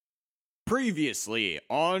Previously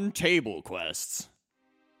on Table Quests.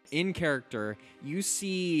 In character, you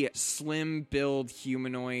see slim-build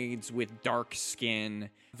humanoids with dark skin,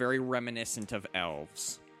 very reminiscent of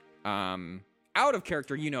elves. Out of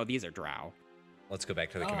character, you know these are drow. Let's go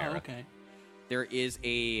back to the Chimera. Okay. There is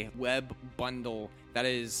a web bundle that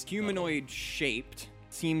is humanoid-shaped.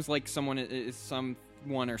 Seems like someone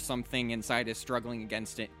or something inside is struggling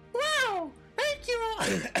against it. Wow! Thank you!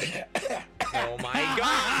 Oh my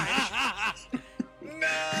gosh!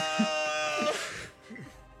 No!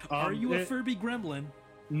 Are you a Furby gremlin?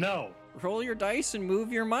 No. Roll your dice and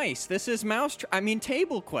move your mice. This is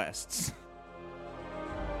Table Quests.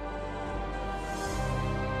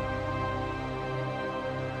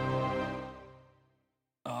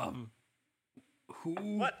 Who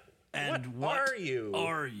What? and what are you?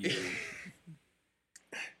 Are you?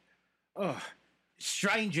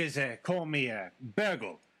 Strangers call me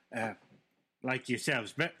Burgle. Like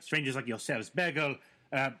yourselves, strangers like yourselves. Burgle,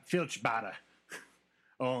 Filchbader.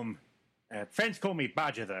 Friends call me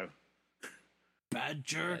Badger, though.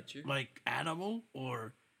 Badger? Like animal?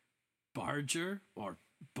 Or barger? Or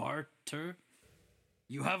barter?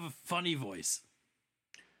 You have a funny voice.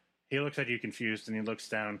 He looks at you confused, and he looks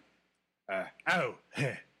down. About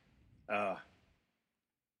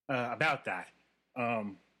that.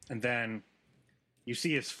 And then you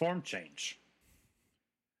see his form change.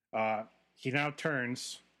 He now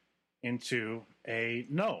turns into a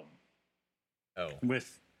gnome. Oh.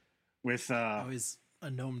 With He's a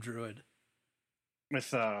gnome druid.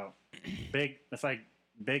 with big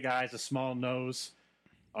eyes, a small nose.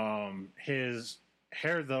 His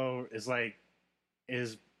hair though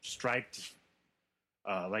is striped,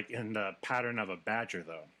 like in the pattern of a badger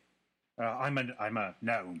though. I'm a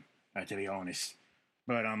gnome, to be honest,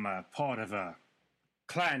 but I'm a part of a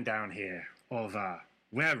clan down here of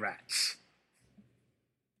were-rats.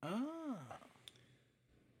 Ah.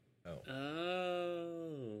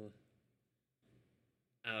 Oh.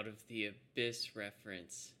 Out of the Abyss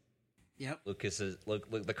reference. Yep. Lucas is look.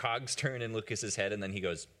 The cogs turn in Lucas's head, and then he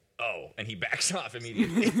goes, "Oh!" and he backs off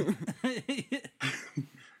immediately.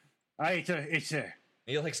 It's a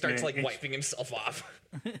He starts Yeah, it's- wiping himself off.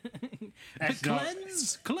 that's not-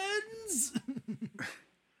 Cleanse!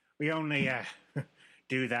 we only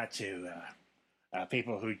do that to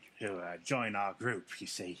people who join our group, you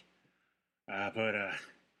see.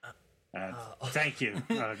 Thank you.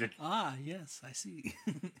 Yes, I see.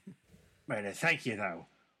 But thank you though.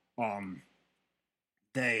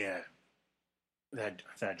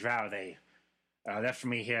 The drow they left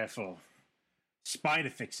me here for spider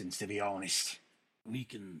fixings, to be honest. We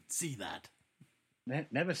can see that.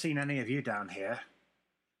 Never seen any of you down here.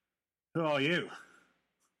 Who are you?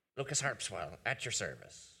 Lucas Harpswell, at your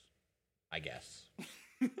service, I guess.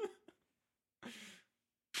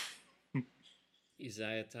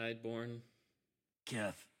 Isaiah Tideborn.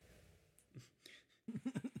 Keth.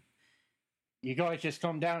 You guys just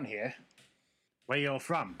come down here. Where you're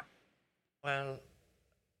from? Well,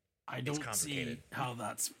 I don't see complicated. how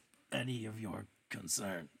that's any of your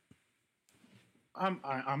concern.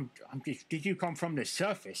 Did you come from the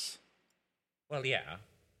surface? well, yeah.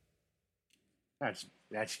 That's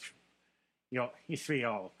you three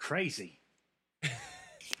are all crazy.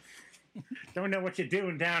 Don't know what you're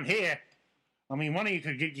doing down here. I mean, one of you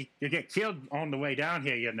could get killed on the way down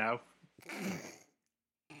here, you know.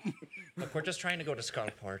 Look, we're just trying to go to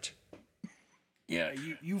Skullport. Yeah,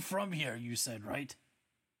 you from here, you said, right?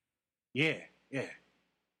 Yeah.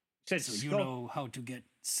 Said So you know how to get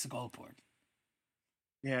Skullport.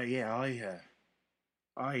 Yeah.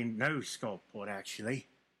 I know Skullport actually.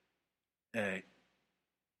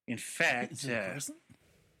 In fact, Is it a person?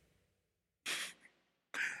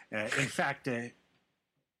 We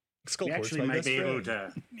Skullport's actually my might best be able friend.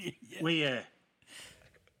 to. Yeah.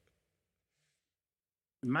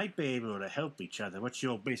 We might be able to help each other. What's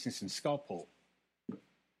your business in Skullport?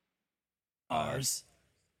 Ours.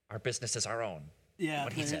 Our business is our own. Yeah.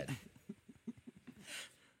 What he said.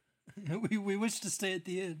 we wish to stay at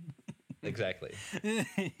the inn. Exactly.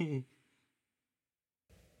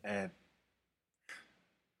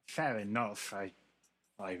 Fair enough,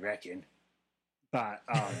 I reckon. But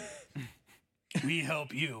We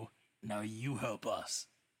help you. Now you help us.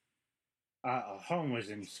 our home was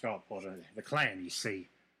in Skullport, the clan, you see.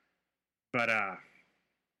 But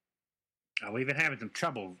we've been having some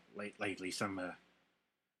trouble lately. Some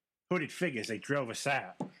hooded figures, they drove us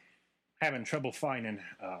out. Having trouble finding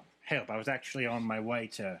help. I was actually on my way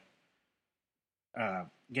to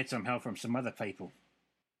get some help from some other people.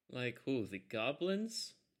 Like who? The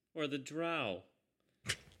goblins? Or the drow?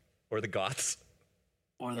 Or the Goths.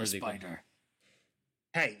 Or the Or the- spider.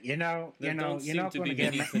 Hey, There you're don't not seem to going be to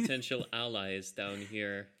get many potential allies down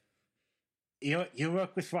here. you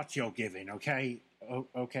work with what you're given, okay?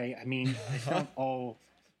 Okay, I mean, it's not all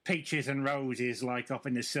peaches and roses like up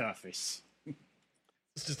in the surface.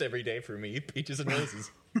 It's just every day for me. Peaches and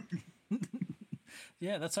roses.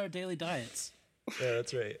 Yeah, that's our daily diets. Yeah,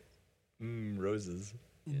 that's right. Roses.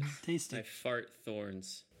 Tasty. I fart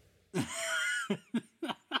thorns.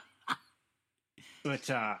 But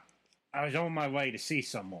I was on my way to see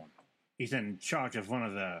someone. He's in charge of one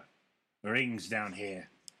of the rings down here.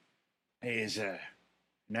 His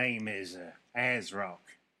name is Azrock.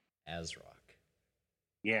 Azrock.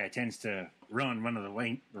 Yeah, he tends to run one of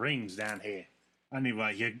the rings down here.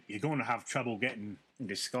 Anyway, you're going to have trouble getting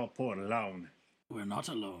into Skullport alone. We're not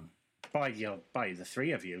alone. By the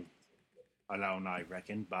three of you alone, I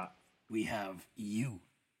reckon. But We have you.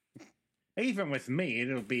 even with me,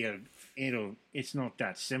 it's not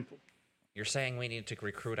that simple. You're saying we need to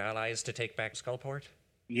recruit allies to take back Skullport?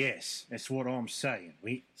 Yes, that's what I'm saying.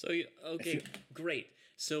 Okay, great.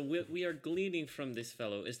 So what we are gleaning from this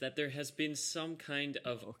fellow is that there has been some kind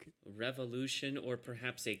of revolution or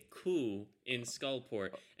perhaps a coup in Skullport,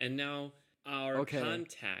 and now our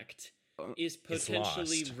contact is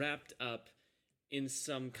potentially lost. wrapped up in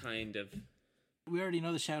some kind of... We already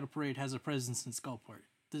know the Shadow Parade has a presence in Skullport.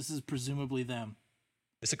 This is presumably them.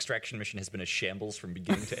 This extraction mission has been a shambles from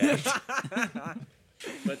beginning to end.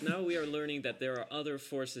 But now we are learning that there are other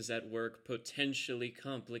forces at work potentially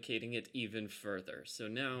complicating it even further. So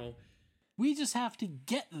now... We just have to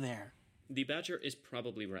get there. The Badger is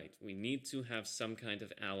probably right. We need to have some kind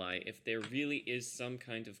of ally. If there really is some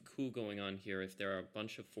kind of coup going on here, if there are a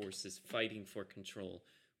bunch of forces fighting for control,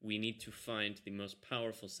 we need to find the most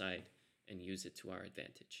powerful side and use it to our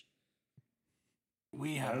advantage.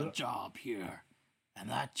 We have a job here. And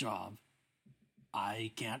that job,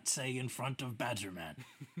 I can't say in front of Badgerman.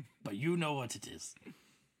 But you know what it is.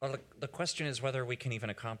 Well, the question is whether we can even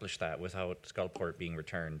accomplish that without Skullport being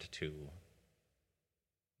returned to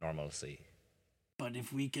normalcy. But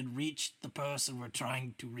if we can reach the person we're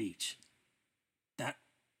trying to reach, that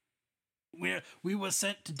we were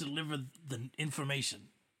sent to deliver the information,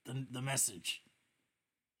 the message.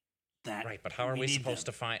 That Right, but how are we need supposed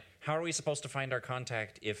them. to find? How are we supposed to find our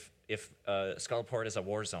contact if Skullport is a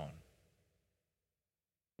war zone?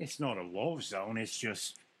 It's not a war zone.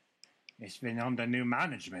 It's been under new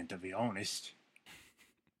management, to be honest.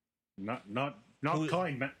 Not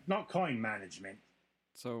coin management.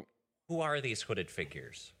 So, Who are these hooded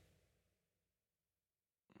figures?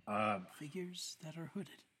 Figures that are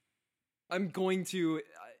hooded. I'm going to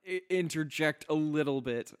interject a little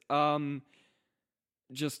bit,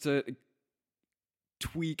 just to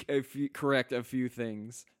correct a few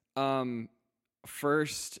things.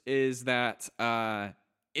 First is that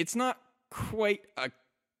it's not quite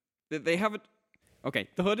they haven't. Okay,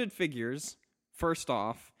 the hooded figures. First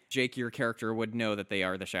off, Jake, your character would know that they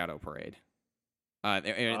are the Shadow Parade.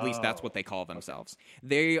 At least that's what they call themselves.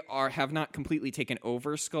 They have not completely taken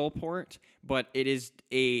over Skullport, but it is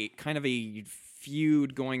a kind of a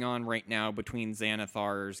feud going on right now between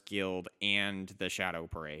Xanathar's guild and the Shadow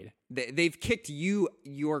Parade. They've kicked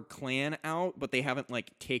your clan out, but they haven't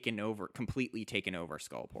completely taken over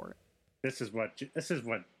Skullport. This is what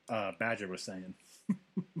Badger was saying.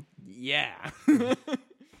 Yeah.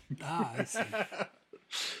 I see.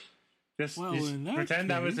 Just in that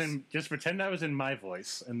pretend I was case- in my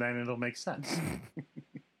voice, and then it'll make sense.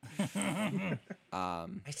 I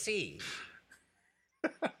see.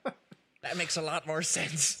 That makes a lot more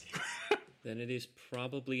sense. Then it is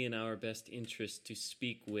probably in our best interest to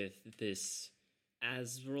speak with this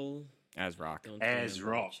Azrael. Azrock. Don't remember what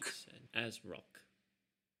Azrock. you said. Azrock.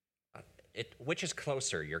 Which is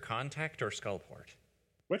closer, your contact or Skullport?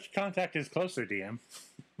 Which contact is closer, DM?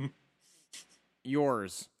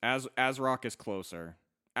 Yours. Azrock is closer.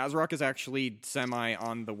 Azrock is actually semi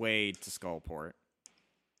on the way to Skullport.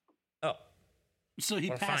 Oh, So he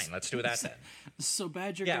well, passed. fine. Let's do that then. So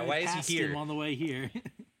Badger Yeah, guy why is he passed here? him on the way here.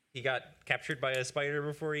 He got captured by a spider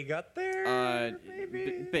before he got there.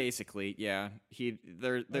 Maybe. Basically, yeah.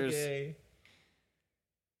 There's Okay.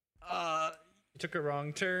 He took a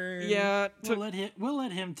wrong turn. yeah. We'll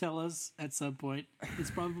let him tell us at some point. It's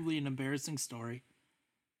probably an embarrassing story.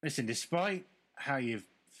 Listen, despite how you've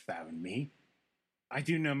found me, I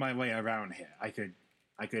do know my way around here. I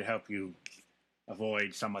could help you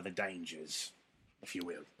avoid some of the dangers, if you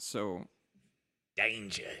will. So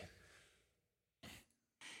Danger.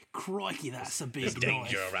 Crikey, that's a There's big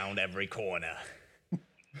danger knife. around every corner.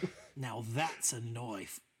 Now that's a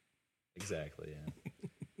knife. Exactly, yeah.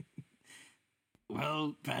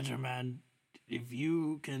 Well, Badgerman, if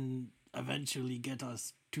you can eventually get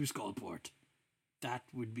us to Skullport. That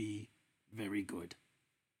would be very good.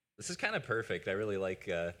 This is kind of perfect. I really like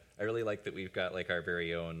that we've got like our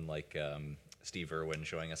very own like Steve Irwin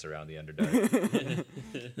showing us around the Underdark.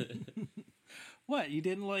 What, you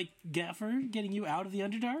didn't like Gaffer getting you out of the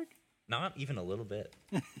Underdark? Not even a little bit.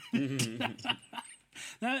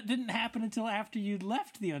 That didn't happen until after you'd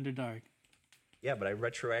left the Underdark. Yeah, but I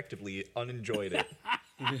retroactively unenjoyed it.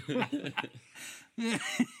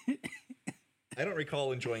 I don't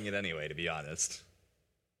recall enjoying it anyway, to be honest.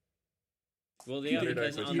 Well, yeah,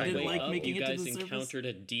 because was on the kind of way like up, making you it to guys the surface? encountered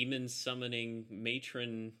a demon summoning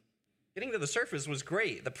matron. Getting to the surface was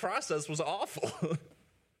great. The process was awful.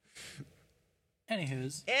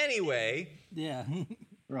 Anywho's, Anyway, yeah.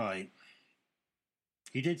 Right.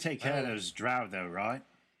 You did take care of those drow, though, right?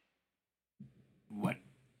 What?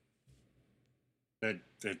 The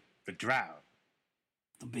drow.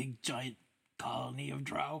 The big giant colony of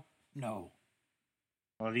drow? No.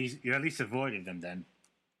 Well, you at least avoided them then.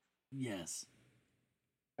 Yes.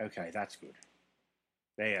 Okay, that's good.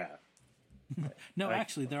 They No, Like-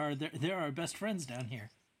 actually, there are best friends down here.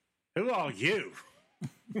 Who are you?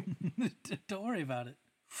 Don't worry about it.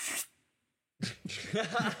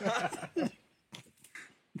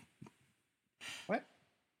 What?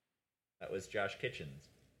 that was Josh Kitchens.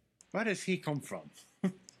 Where does he come from?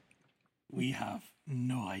 We have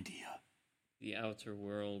no idea. The outer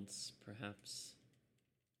worlds, perhaps.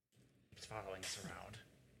 Keeps following us around.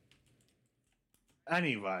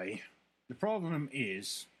 Anyway, the problem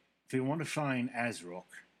is, if you want to find Azrok,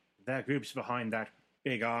 that group's behind that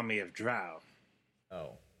big army of drow.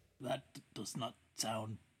 Oh, That does not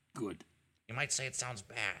sound good. you might say it sounds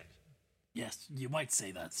bad. Yes, you might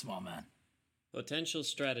say that, small man. Potential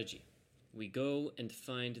strategy. We go and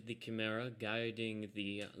find the Chimera guiding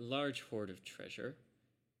the large hoard of treasure,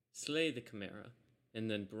 slay the Chimera, and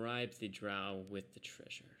then bribe the drow with the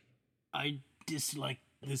treasure. I dislike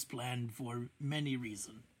this plan for many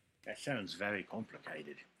reasons. That sounds very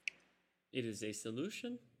complicated. It is a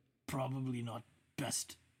solution. Probably not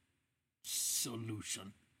best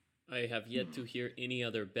solution. I have yet to hear any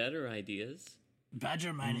other better ideas.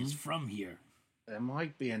 Badgerman is from here. There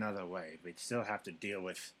might be another way. We'd still have to deal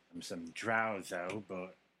with some drow, though,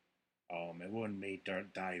 but it wouldn't be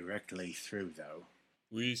directly through, though.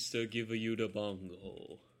 We still give you the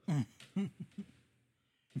bongo.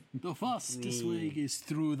 The fastest way is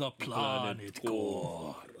through the planet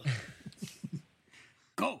core.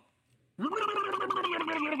 Go!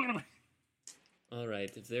 All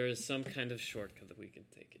right, if there is some kind of shortcut that we can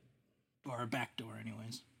take it. Or a back door,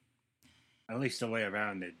 anyways. At least the way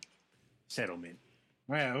around the settlement.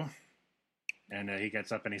 Well, and he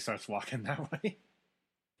gets up and he starts walking that way.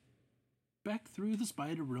 Back through the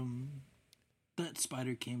spider room. That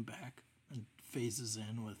spider came back and phases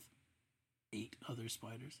in with 8 other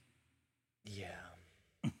spiders. Yeah.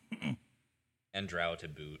 And drow to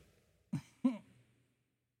boot.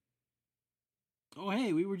 Oh,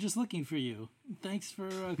 hey, we were just looking for you. Thanks for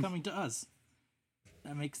coming to us.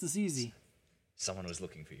 That makes this easy. Someone was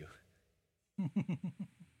looking for you.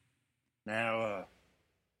 Now,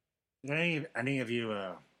 did any of you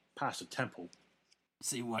pass a temple?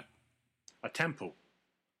 See what? A temple?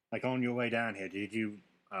 Like on your way down here, did you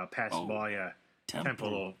pass Oh, by a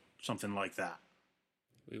temple or something like that?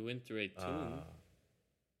 We went through a tomb.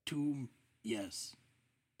 Tomb, yes.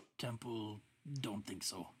 Temple, don't think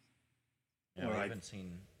so. Yeah, we Alright. haven't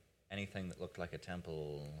seen anything that looked like a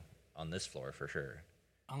temple on this floor for sure.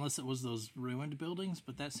 Unless it was those ruined buildings,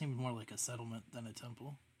 but that seemed more like a settlement than a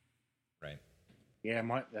temple. Right. Yeah,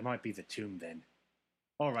 that might be the tomb then.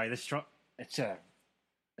 All right, let's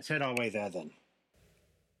head our way there then,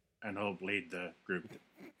 and I'll lead the group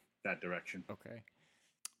that direction. Okay.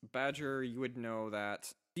 Badger, you would know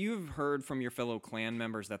that you've heard from your fellow clan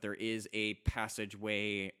members that there is a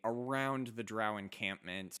passageway around the Drow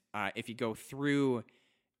encampment. If you go through,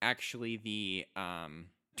 actually, the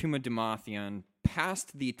Tomb of Demathion,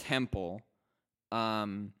 past the temple,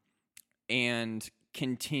 and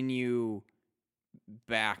continue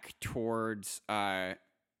back towards,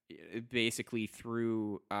 basically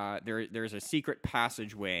through, there's a secret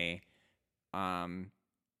passageway,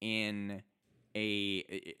 in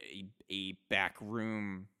a back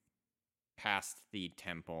room past the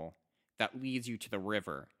temple that leads you to the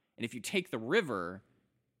river. And if you take the river,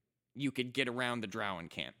 you could get around the Drow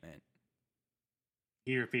encampment.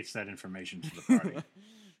 He repeats that information to the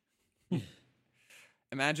party.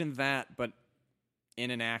 Imagine that, but in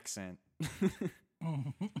an accent.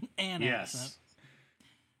 An Yes. accent.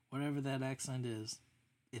 Whatever that accent is,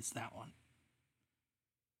 it's that one.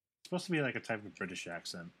 It's supposed to be like a type of British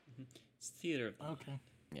accent. It's theater of the mind. Okay.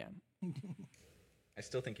 Yeah. I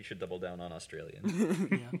still think you should double down on Australian.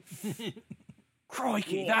 Yeah.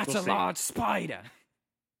 Crikey, that's We'll a see. large spider.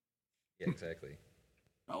 Yeah, exactly.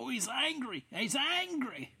 Oh, he's angry. He's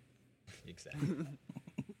angry. Exactly.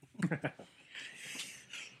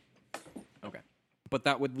 Okay. But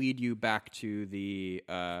that would lead you back to the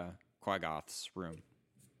Quaggoth's room.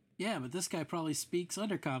 Yeah, but this guy probably speaks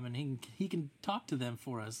Undercommon. He can talk to them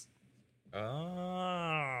for us.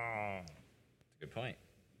 Oh, that's a good point.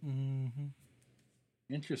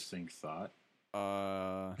 Interesting thought.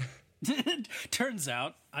 Turns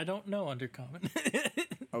out I don't know Undercommon.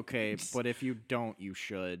 Okay, but if you don't, you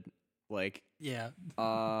should. Like, Yeah,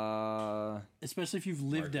 especially if you've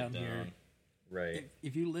lived Mark it down here. Right.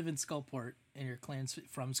 If you live in Skullport and your clan's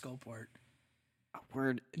from Skullport,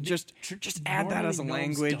 word, just add that as a normally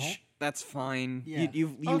gnomes language. don't. That's fine. Yeah.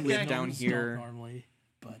 You Okay. live down Gnomes don't here. normally,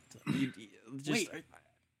 but Just, wait,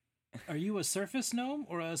 are you a surface gnome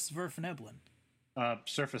or a Sverfneblin?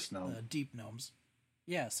 Surface gnome. Deep gnomes.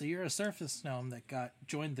 Yeah, so you're a surface gnome that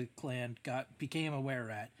joined the clan, became a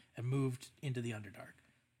were-rat, and moved into the Underdark.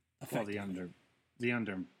 Well, the effectively.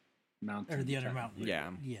 under mountain. Or the Undermountain.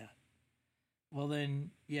 yeah. Yeah. Well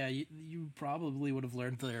then, yeah, you probably would have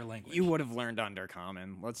learned their language. You would have learned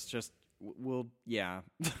Undercommon. Let's just, yeah.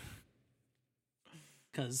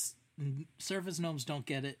 Because surface gnomes don't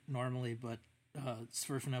get it normally, but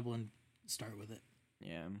Sverfneblin start with it.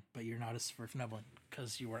 Yeah, But you're not a Sverfneblin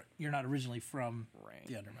because you're not originally from right.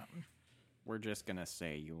 the Undermountain. We're just gonna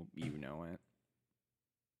say you know it.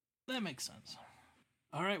 That makes sense.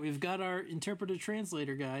 All right, we've got our interpreter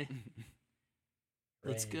translator guy.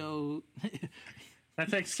 Let's go. That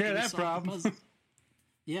takes care of that Solve the problem. puzzle.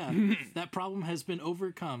 Yeah, that problem has been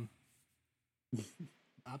overcome.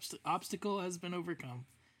 Obstacle has been overcome.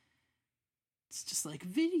 It's just like a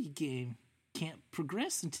video game. Can't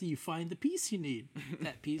progress until you find the piece you need.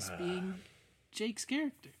 That piece being Jake's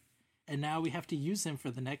character. And now we have to use him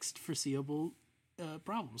for the next foreseeable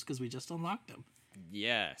problems because we just unlocked him.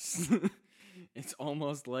 Yes. It's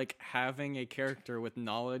almost like having a character with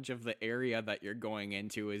knowledge of the area that you're going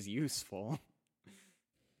into is useful.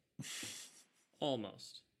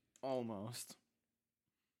 Almost. Almost.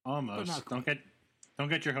 Almost. not Don't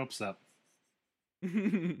get your hopes up.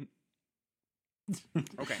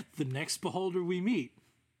 Okay. The next beholder we meet.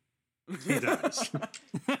 He does.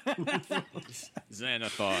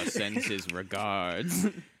 Xanathar sends his regards.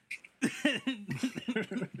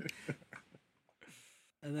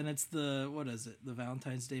 And then it's what is it? The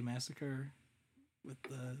Valentine's Day Massacre with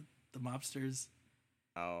the mobsters.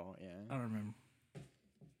 Oh, yeah. I don't remember.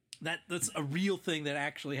 That's a real thing that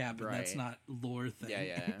actually happened. That's Right. not lore thing.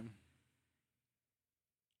 Yeah.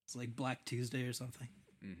 It's like Black Tuesday or something.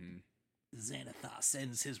 Mm-hmm. Xanathar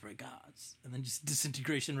sends his regards. And then just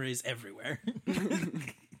disintegration rays everywhere.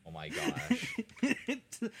 Oh my gosh.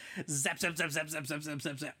 Zap, zap, zap, zap, zap, zap, zap,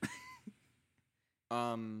 zap, zap.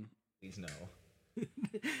 Please no.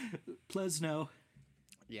 Plesno.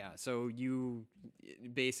 Yeah, so you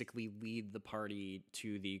basically lead the party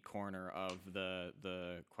to the corner of the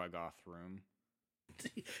Quaggoth room.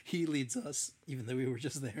 He leads us, even though we were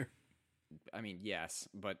just there. I mean, yes,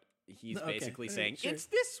 but he's Okay, basically alright, saying, sure. it's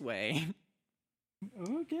this way.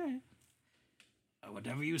 Okay.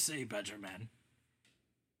 Whatever you say, Benjamin.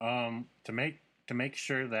 To make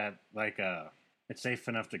sure that it's safe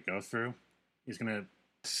enough to go through, he's gonna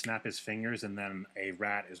snap his fingers, and then a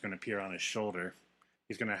rat is gonna appear on his shoulder.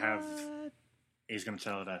 He's gonna have. He's gonna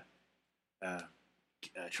tell it to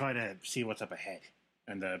try to see what's up ahead,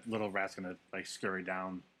 and the little rat's gonna scurry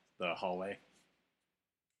down the hallway.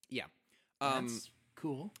 Yeah. That's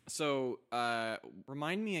cool. So,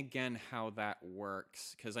 remind me again how that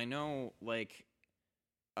works, because I know,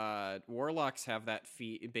 warlocks have that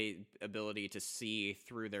ability to see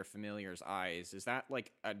through their familiar's eyes. Is that,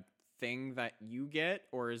 a thing that you get,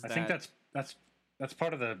 or is I that... think that's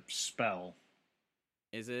part of the spell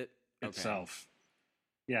Is it? Okay. itself.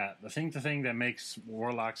 Yeah, the thing that makes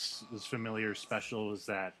warlocks' familiar special is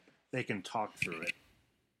that they can talk through it.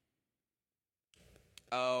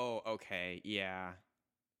 Oh, okay, yeah.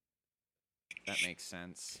 That makes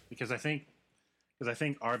sense. Because I think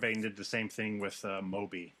Arbane did the same thing with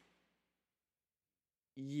Moby.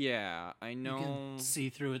 Yeah, I You know. can see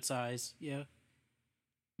through its eyes. Yeah.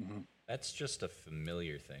 That's just a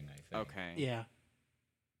familiar thing, I think. Okay. Yeah.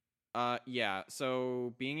 Yeah,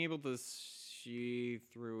 so being able to see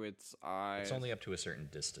through its eyes... It's only up to a certain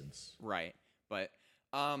distance. Right, but,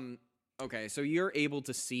 okay, so you're able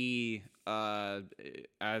to see,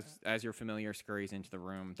 as your familiar scurries into the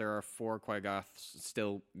room, there are 4 Quaggoths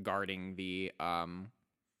still guarding the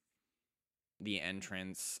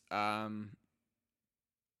entrance.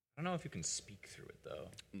 I don't know if you can speak through it though.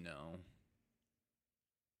 No.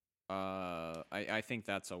 I think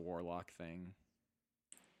that's a warlock thing.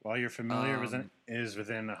 While your familiar is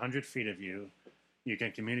within 100 feet of you, you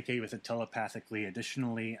can communicate with it telepathically.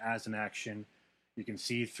 Additionally, as an action, you can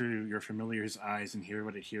see through your familiar's eyes and hear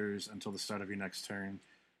what it hears until the start of your next turn,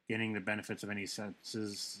 gaining the benefits of any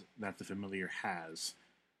senses that the familiar has.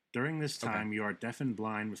 During this time, you are deaf and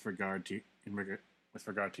blind with regard to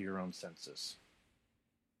your own senses.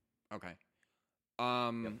 Okay.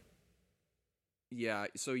 Yeah,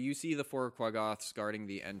 so you see the 4 Quaggoths guarding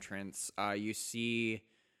the entrance. You see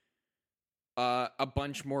a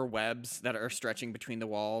bunch more webs that are stretching between the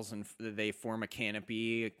walls, and they form a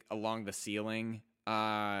canopy along the ceiling.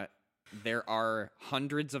 There are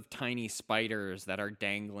hundreds of tiny spiders that are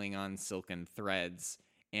dangling on silken threads,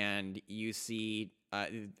 and you see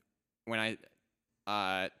 2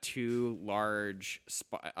 large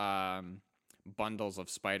bundles of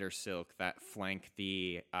spider silk that flank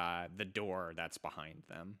the door that's behind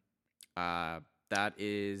them. That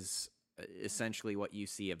is essentially what you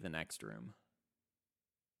see of the next room.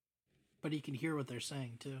 But he can hear what they're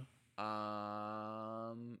saying too.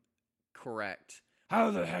 Correct.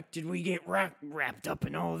 How the heck did we get wrapped up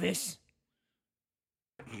in all this?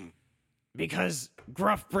 Because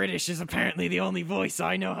gruff British is apparently the only voice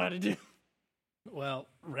I know how to do. Well,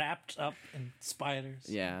 wrapped up in spiders.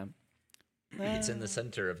 Yeah. It's in the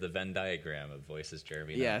center of the Venn diagram of voices,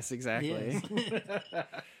 Jeremy. Yes, exactly. Yes.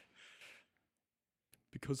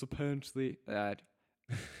 Because apparently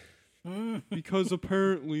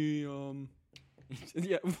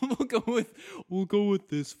yeah, we'll go with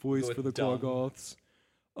this voice for the dumb. Quaggoths.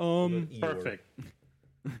 Perfect.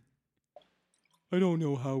 I don't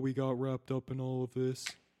know how we got wrapped up in all of this.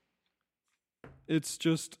 It's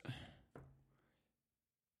just,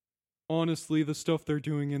 honestly, the stuff they're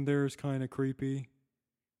doing in there is kind of creepy.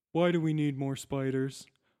 Why do we need more spiders?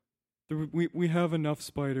 We have enough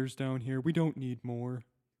spiders down here. We don't need more.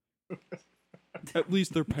 At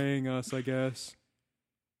least they're paying us, I guess.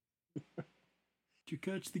 Did you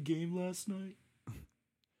catch the game last night?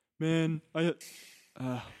 Man, They've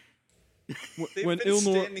when been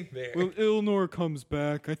standing there. Ilnor comes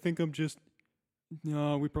back, I think I'm just.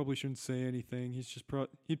 No, we probably shouldn't say anything.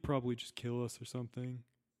 He'd probably just kill us or something.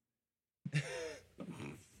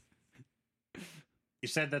 You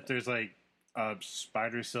said that there's like a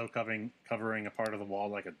spider silk covering a part of the wall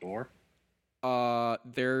like a door.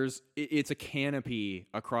 It's a canopy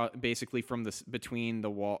across, basically from between the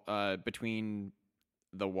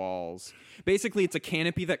walls. Basically, it's a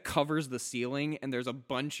canopy that covers the ceiling, and there's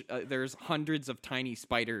there's hundreds of tiny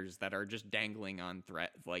spiders that are just dangling on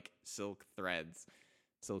silken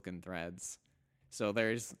threads. So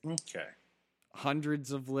there's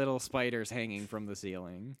hundreds of little spiders hanging from the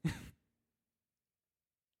ceiling.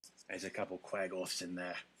 There's a couple Quaggoths in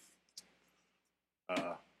there.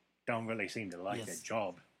 Don't really seem to like their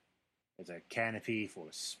job. There's a canopy full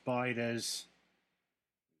of spiders.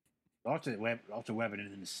 Lots of webbing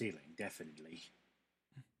in the ceiling, definitely.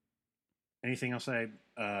 Anything else I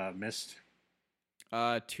missed?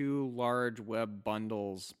 2 large web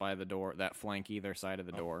bundles by the door that flank either side of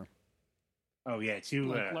the door. Oh yeah,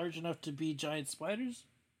 2 large enough to be giant spiders?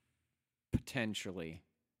 Potentially.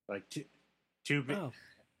 Like two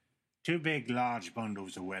big large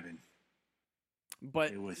bundles of webbing.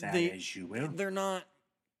 But Deal with that as you will. They're not.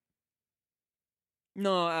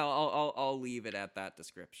 No, I'll leave it at that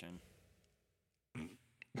description.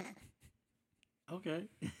 Okay.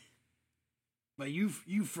 But you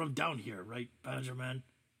from down here, right, Badger Man?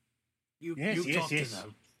 You talk to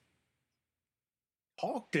them.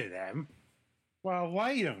 Talk to them? Well,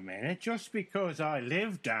 wait a minute. Just because I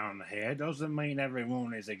live down here doesn't mean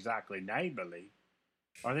everyone is exactly neighborly.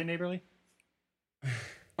 Are they neighborly?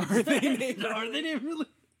 Are they neighborly?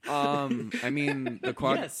 I mean, the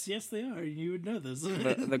yes, they are. You would know this.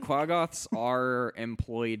 the Quaggoths are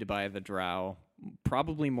employed by the Drow,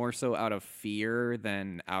 probably more so out of fear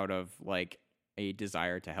than out of like a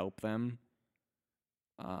desire to help them.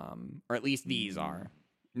 Or at least these are.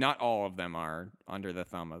 Not all of them are under the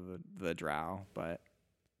thumb of the Drow, but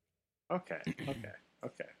Okay.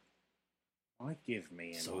 Might give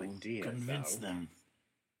me an idea. Convince them.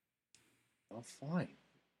 Oh, fine.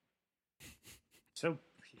 So,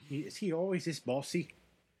 is he always this bossy?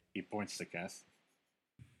 He points to Kath.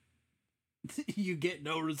 You get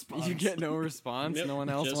no response. you get no response. Nope, No one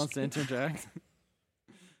else wants to interject.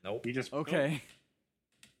 Nope. He just Okay.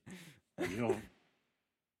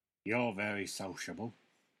 You're very sociable.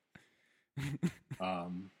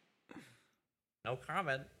 No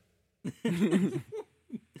comment.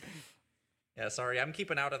 Yeah, sorry, I'm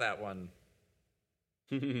keeping out of that one.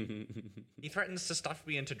 He threatens to stuff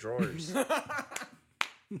me into drawers.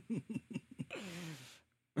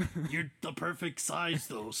 You're the perfect size,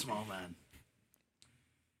 though, small man.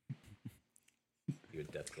 You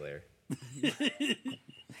would death glare.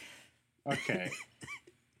 Okay.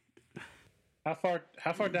 How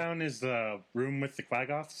far down is the room with the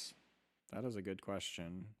Quaggoths? That is a good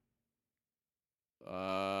question.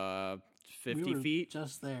 50 We were feet.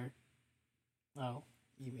 just there. Oh,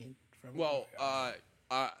 you mean from? Well,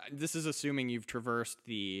 this is assuming you've traversed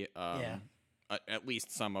the at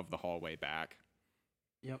least some of the hallway back.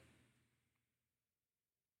 Yep.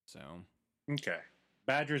 So Okay.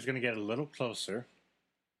 Badger's going to get a little closer.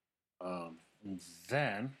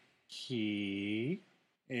 Then he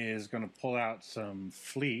is going to pull out some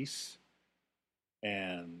fleece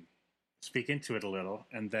and speak into it a little,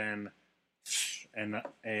 and then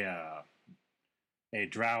a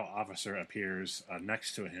drow officer appears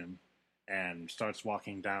next to him and starts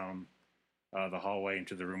walking down the hallway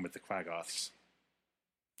into the room with the Quaggoths.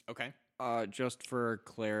 okay. Just for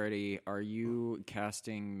clarity, are you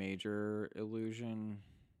casting major illusion?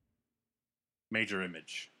 Major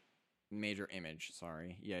image. Major image.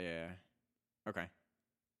 Sorry. Yeah. Okay.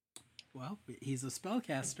 Well, he's a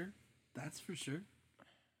spellcaster, that's for sure.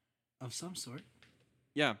 Of some sort.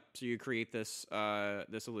 Yeah. So you create this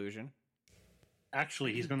this illusion.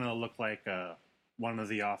 Actually, he's going to look like one of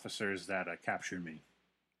the officers that captured me.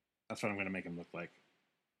 That's what I'm going to make him look like.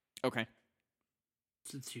 Okay.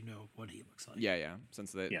 Since you know what he looks like. Yeah.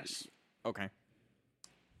 Since the Yes. Okay.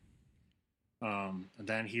 And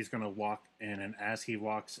then he's going to walk in, and as he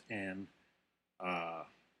walks in,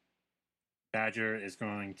 Badger is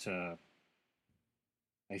going to...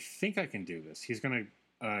 I think I can do this. He's going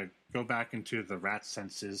to go back into the rat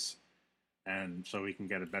senses, and so we can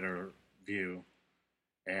get a better view.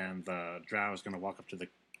 And the drow is going to walk up to the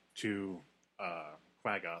two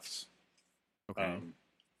Quaggoths. Okay.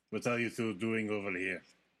 What are you two doing over here?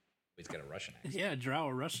 He's got a Russian accent. Yeah, drow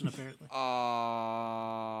or Russian, apparently.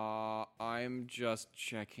 I'm just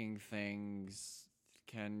checking things.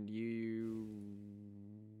 Can you?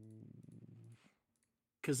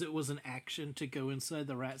 Because it was an action to go inside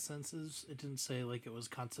the rat senses. It didn't say, like, it was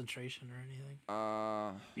concentration or anything.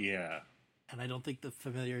 Yeah, And I don't think the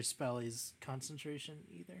familiar spell is concentration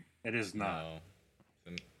either. it is not.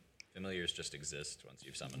 No. Familiars just exist once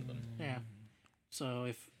you've summoned them. Yeah. So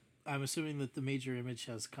if... I'm assuming that the major image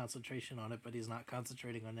has concentration on it, but he's not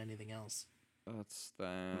concentrating on anything else. That's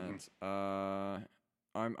that.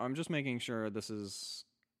 I'm just making sure this is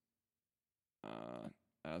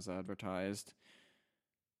as advertised.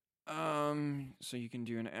 So you can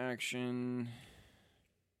do an action.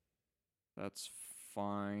 That's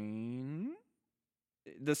fine.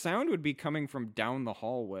 The sound would be coming from down the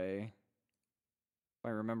hallway. If I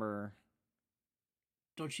remember.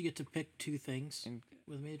 Don't you get to pick two things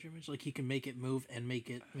with major image? Like he can make it move and make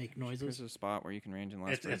it make noises? There's a spot where you can range and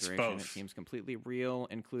last for It's duration. It both. seems completely real,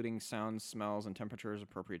 including sounds, smells, and temperatures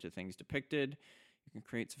appropriate to things depicted. You can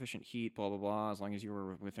create sufficient heat, blah, blah, blah. As long as you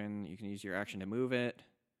were within, you can use your action to move it.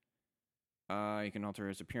 You can alter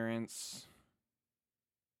its appearance.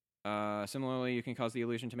 Similarly, you can cause the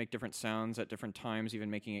illusion to make different sounds at different times,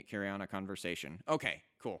 even making it carry on a conversation. Okay,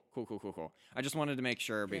 cool. I just wanted to make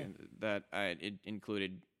sure that it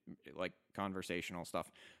included like conversational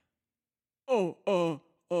stuff.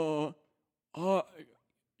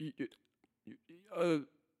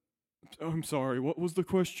 I'm sorry. What was the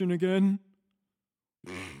question again?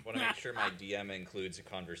 Want to make sure my DM includes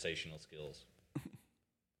conversational skills.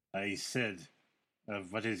 I said,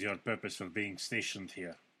 what is your purpose for being stationed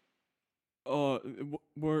here?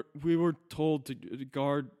 We were told to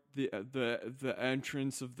guard the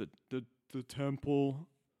entrance of the temple.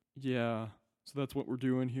 Yeah, so that's what we're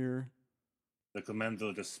doing here. The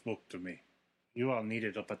commander just spoke to me. You are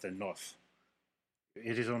needed up at the north.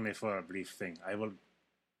 It is only for a brief thing. I will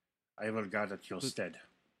guard at your stead.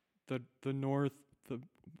 The north. The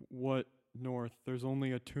what north? There's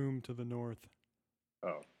only a tomb to the north.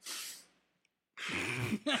 Oh.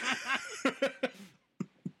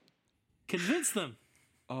 Convince them.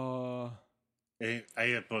 I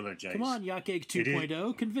apologize. Come on, Yakeg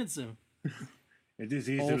 2.0. Convince him. It is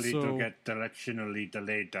easily Also- to get directionally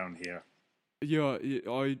delayed down here. Yeah,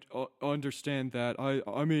 I understand that.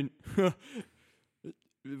 I mean,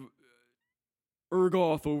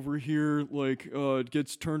 Urgoth over here,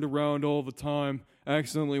 gets turned around all the time,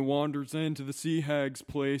 accidentally wanders into the Sea Hag's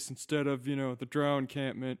place instead of, the Drow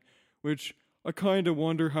encampment, which I kind of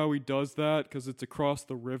wonder how he does that, because it's across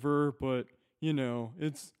the river, but,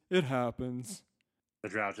 it happens. The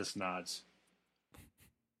drow just nods.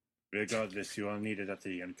 Regardless, you are needed at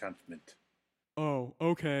the encampment. Oh,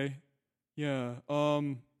 okay. Yeah.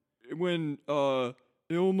 When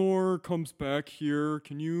Ilnor comes back here,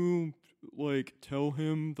 can you like tell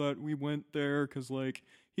him that we went there? 'Cause like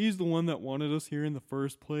he's the one that wanted us here in the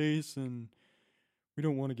first place, and we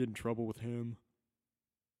don't want to get in trouble with him.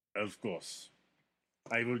 Of course.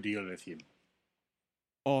 I will deal with him.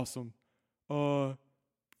 Awesome.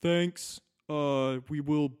 Thanks. We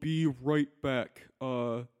will be right back.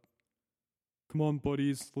 Come on,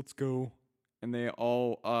 buddies, let's go. And they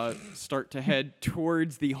all start to head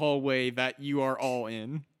towards the hallway that you are all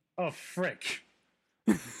in. Oh, frick.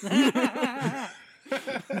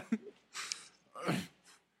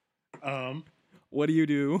 What do you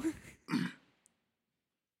do?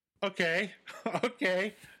 Okay.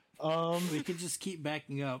 Okay. We could just keep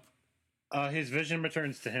backing up. His vision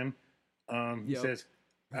returns to him. He Yep. says,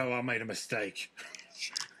 "Oh, I made a mistake."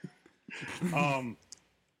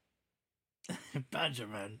 Badger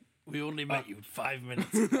man, we only met you 5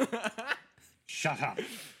 minutes ago. Shut up.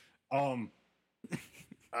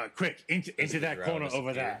 Quick, into that Drow corner over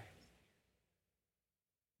disappear.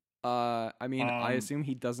 there. I mean, I assume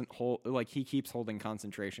he doesn't hold, like, he keeps holding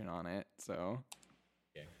concentration on it, so.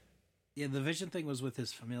 Yeah, the vision thing was with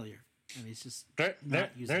his familiar, and he's just There's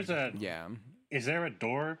using a. it. Yeah. Is there a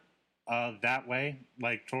door that way,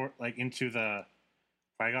 like into the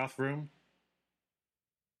Quaggoth room?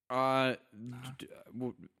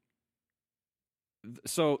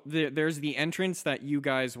 So there's the entrance that you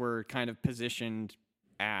guys were kind of positioned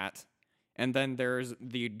at, and then there's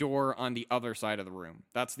the door on the other side of the room.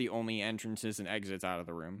 That's the only entrances and exits out of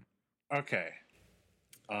the room. Okay.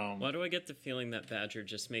 Why do I get the feeling that Badger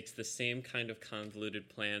just makes the same kind of convoluted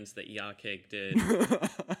plans that Yakeg did?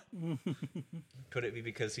 Could it be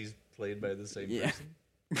because he's played by the same Yeah. person?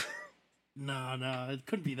 No, it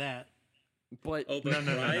couldn't be that. But Oh, but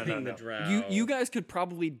No. driving the drow. you guys could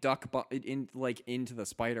probably duck into the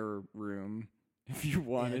spider room if you Yeah,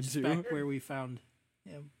 wanted just to. back where we found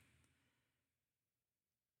him.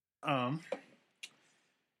 Yeah.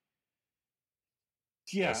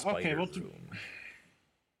 The Okay. spider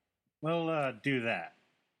We'll room. do that.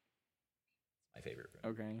 My favorite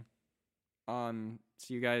room. Okay.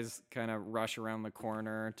 So you guys kind of rush around the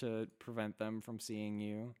corner to prevent them from seeing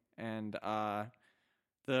you, and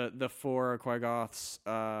the four Quaggoths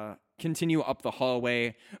continue up the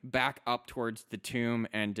hallway, back up towards the tomb,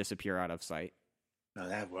 and disappear out of sight. No,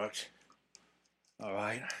 that worked. All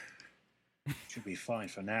right. Should be fine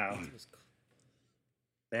for now.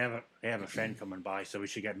 They have a friend coming by, so we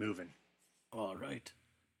should get moving. All right,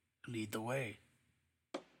 lead the way.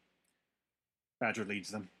 Badger leads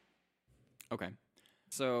them. Okay.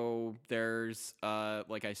 So there's,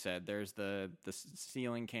 like I said, there's the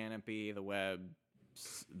ceiling canopy, the web,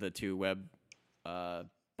 the two web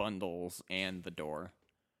bundles, and the door.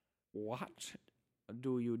 What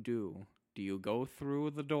do you do? Do you go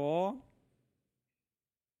through the door?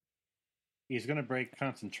 He's going to break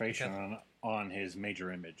concentration on his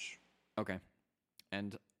major image. Okay.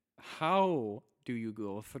 And how do you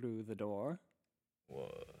go through the door?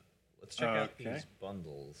 Whoa. Let's check out Okay. these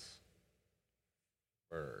bundles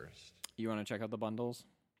first. You want to check out the bundles?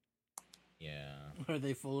 Yeah. Are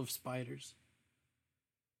they full of spiders?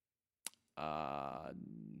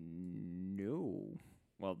 No.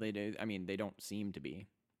 Well, they do. I mean, they don't seem to be.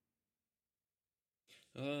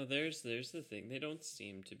 Oh, there's the thing. They don't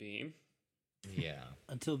seem to be. Yeah.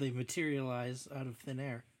 Until they materialize out of thin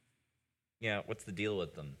air. Yeah, what's the deal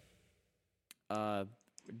with them?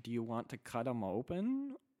 Do you want to cut them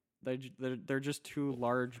open? They're just two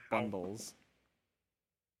large bundles.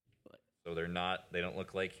 So they don't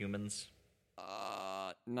look like humans?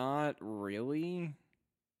 Not really.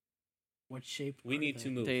 What shape? We are need they? to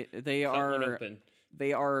move. They Cut one are open.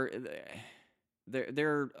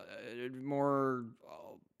 they're more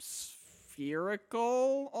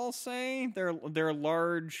spherical, I'll say. They're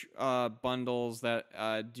large bundles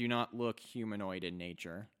that do not look humanoid in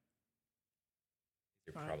nature.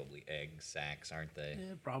 They're Right. probably egg sacs, aren't they?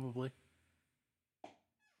 Yeah, probably.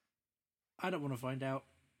 I don't want to find out.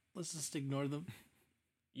 Let's just ignore them.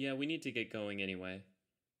 Yeah, we need to get going anyway.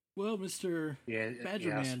 Well, Mr. Yeah, Badger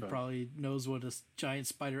yeah, Man but- probably knows what a giant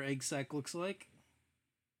spider egg sac looks like.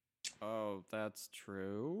 Oh, that's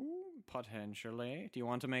true. Potentially. Do you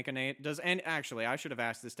want to make a actually, I should have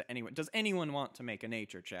asked this to anyone. Does anyone want to make a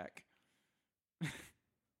nature check No.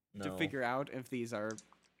 to figure out if these are?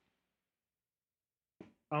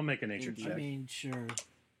 I'll make a nature Indeed. check. I mean, sure.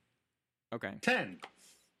 Okay. 10.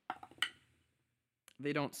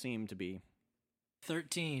 They don't seem to be.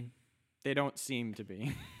 13. They don't seem to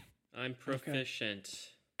be. I'm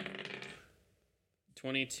proficient.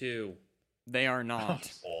 22. They are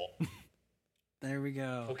not. Oh. There we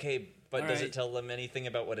go. Okay, but All does right. it tell them anything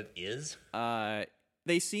about what it is?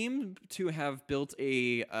 They seem to have built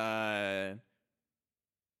a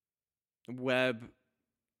web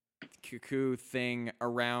cuckoo thing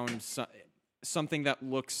around something that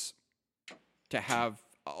looks to have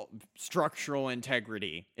structural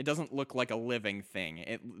integrity. It doesn't look like a living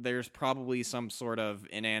thing. There's probably some sort of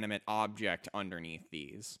inanimate object underneath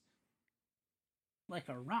these. Like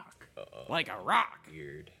a rock. Like a rock.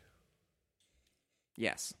 Weird.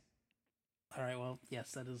 Yes. All right, well,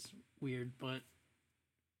 yes, that is weird, but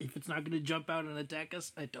if it's not going to jump out and attack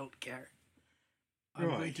us, I don't care. I'm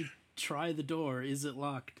going Right. to try the door. Is it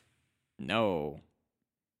locked? No.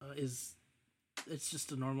 It's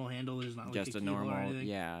just a normal handle? There's not like Just a a keyhole or normal. anything?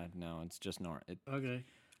 Yeah, no, it's just normal. Okay.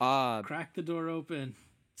 The Crack the door open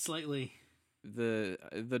slightly.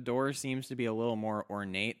 door seems to be a little more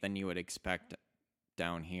ornate than you would expect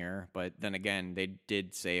down here, but then again, they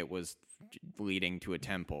did say it was leading to a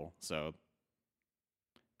temple, so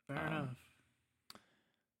Fair enough.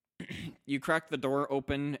 you crack the door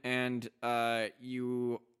open and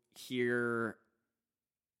you hear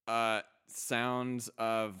sounds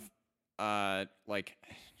of like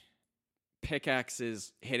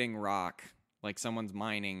pickaxes hitting rock, like someone's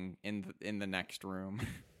mining in the next room.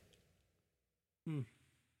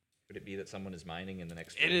 Could it be that someone is mining in the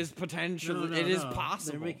next It room? is potentially. No, it is no.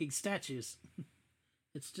 possible. They're making statues.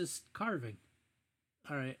 It's just carving.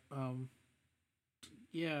 All right.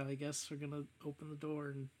 Yeah, I guess we're gonna open the door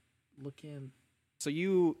and look in. So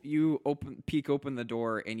you peek open the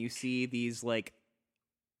door and you see these like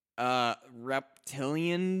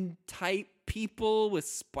reptilian type people with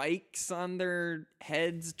spikes on their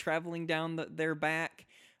heads traveling down their back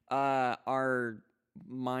are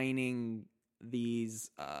mining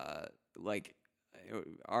these like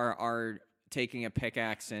are taking a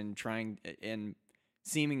pickaxe and trying and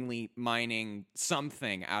seemingly mining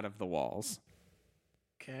something out of the walls.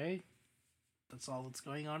 Okay. That's all that's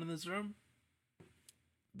going on in this room?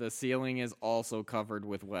 The ceiling is also covered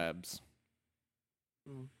with webs.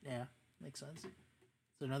 Yeah, makes sense. Is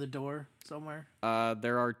there another door somewhere?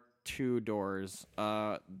 There are two doors.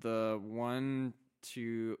 The one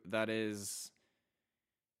to that is.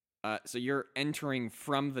 So you're entering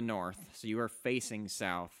from the north. So you are facing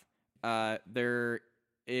south. There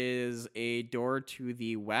is a door to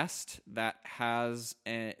the west that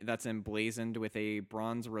that's emblazoned with a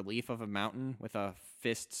bronze relief of a mountain with a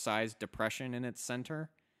fist-sized depression in its center.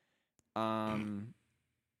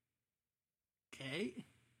 Okay.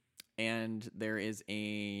 And there is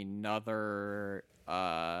another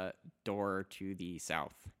door to the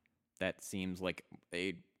south that seems like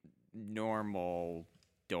a normal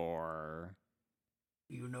door.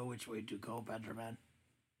 You know which way to go, Benjamin.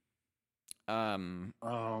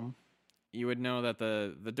 You would know that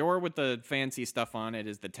the door with the fancy stuff on it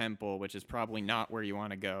is the temple, which is probably not where you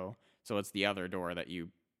want to go. So it's the other door that you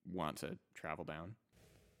want to travel down.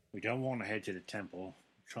 We don't want to head to the temple.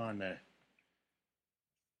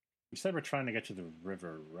 We said we're trying to get to the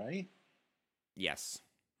river, right? Yes.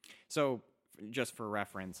 So just for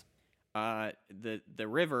reference, the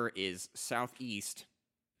river is southeast.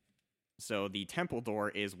 So the temple door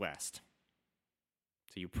is west.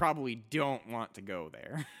 So you probably don't want to go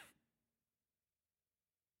there.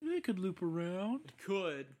 We could loop around.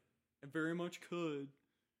 Could. It very much could.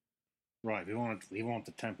 Right. We want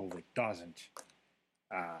the temple that doesn't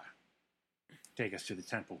take us to the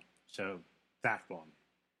temple. So that one.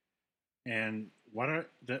 And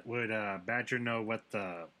would Badger know what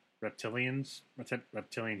the reptilian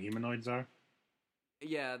humanoids are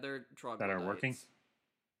Yeah, they're troglodytes. that are working?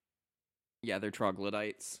 Yeah, they're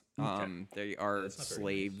troglodytes. Okay. They are that's not very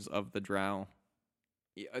slaves of the Drow.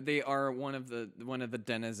 Yeah, they are one of the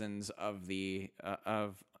denizens of the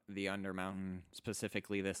Undermountain,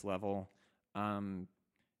 specifically this level.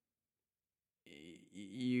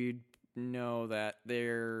 You know that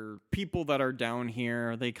they're people that are down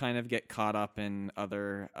here. They kind of get caught up in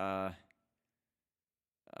other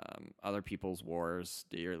people's wars.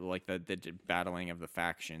 They're like the battling of the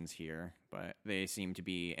factions here, but they seem to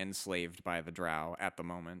be enslaved by the Drow at the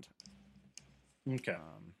moment. Okay.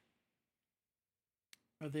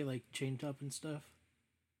 Are they like chained up and stuff?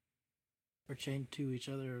 Or chained to each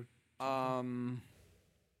other?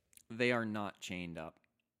 They are not chained up.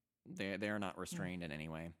 They are not restrained in any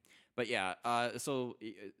way. But yeah, so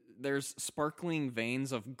there's sparkling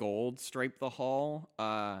veins of gold stripe the hall.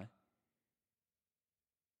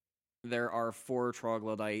 There are 4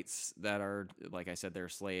 troglodytes that are, like I said, they're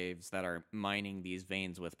slaves that are mining these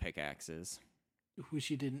veins with pickaxes. Wish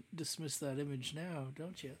you didn't dismiss that image now,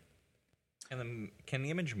 don't you? Can the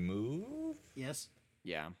image move? Yes.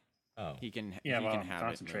 Yeah. Oh. He can. Yeah, he well, can I'm have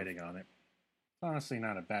concentrating on it. Honestly,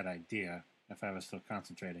 not a bad idea if I was still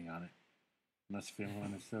concentrating on it. Unless if you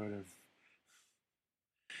want to sort of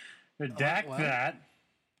redact well. that.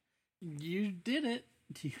 You did it.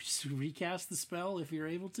 Do you just recast the spell if you're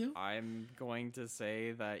able to? I'm going to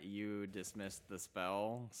say that you dismissed the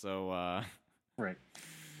spell, so Right.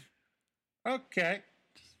 Okay.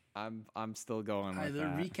 I'm still going with Either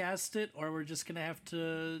that. recast it, or we're just gonna have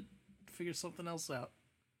to figure something else out.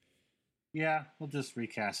 Yeah, we'll just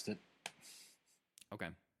recast it. Okay.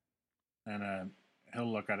 And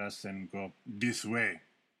he'll look at us and go, this way.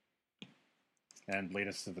 And lead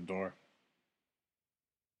us to the door.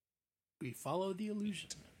 We follow the illusion.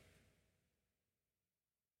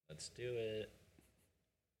 Let's do it.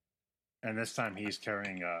 And this time he's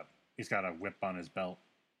carrying he's got a whip on his belt.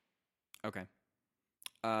 Okay.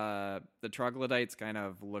 The troglodytes kind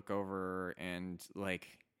of look over and like,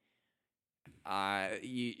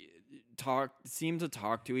 you seem to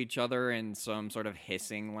talk to each other in some sort of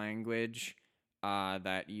hissing language,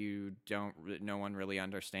 that no one really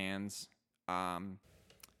understands.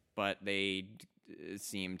 But they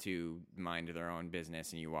seem to mind their own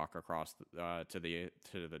business, and you walk across to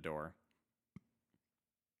the door.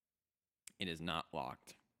 It is not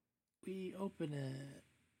locked. We open it.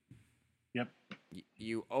 Yep.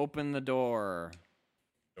 You open the door.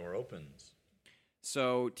 Door opens.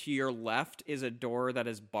 So to your left is a door that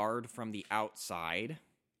is barred from the outside.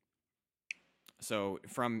 So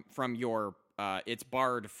from your it's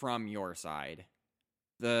barred from your side.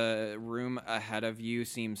 The room ahead of you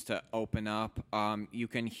seems to open up. You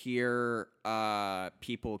can hear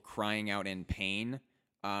people crying out in pain.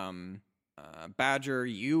 Badger,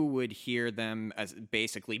 you would hear them as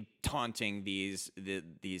basically taunting these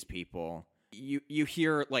people. You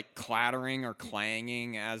hear like clattering or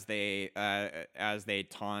clanging as they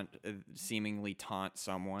seemingly taunt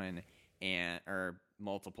someone or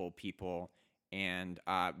multiple people, and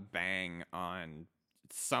bang on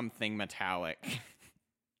something metallic.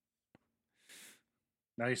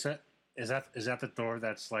 Now you said, is that the door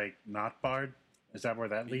that's like not barred? Is that where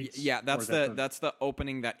that leads? Yeah, that's Or is that's the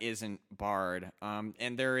opening that isn't barred.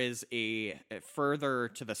 And there is a further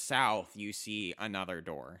to the south. You see another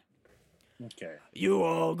door. Okay. You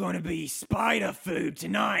all gonna be spider food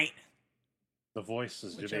tonight. The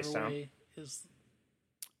voices, do they Whichever sound? way is.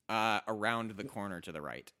 Around the corner to the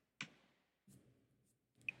right.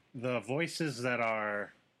 The voices that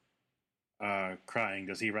are crying,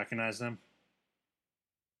 does he recognize them?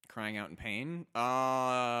 Crying out in pain.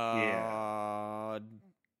 Yeah.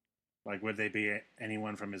 Like, would they be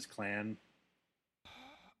anyone from his clan?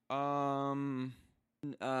 No,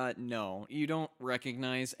 you don't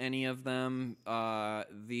recognize any of them.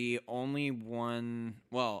 The only one,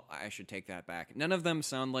 well, I should take that back. None of them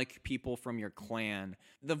sound like people from your clan.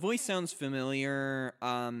 The voice sounds familiar.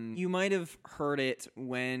 You might have heard it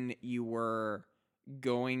when you were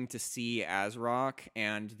going to see Azrock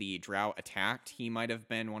and the Drow attacked. He might have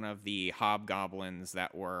been one of the hobgoblins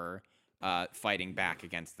that were fighting back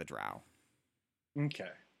against the Drow.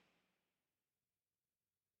 Okay.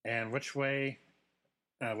 And which way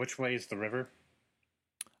is the river?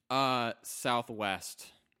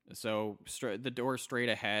 Southwest. So the door straight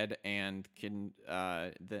ahead, and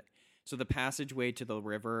so the passageway to the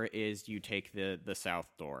river is you take the south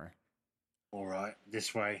door. All right,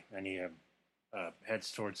 this way, and he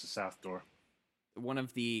heads towards the south door. One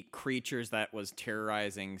of the creatures that was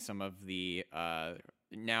terrorizing some of the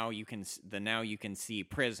now you can see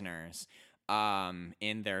prisoners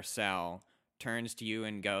in their cell turns to you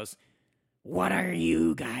and goes, "What are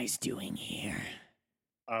you guys doing here?"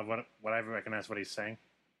 What I recognize what he's saying.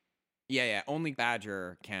 Yeah. Only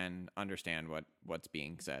Badger can understand what's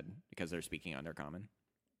being said because they're speaking Undercommon.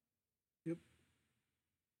 Yep.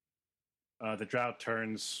 The Drow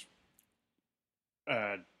turns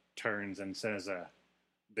and says,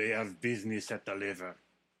 "They have business at the liver.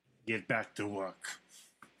 Get back to work."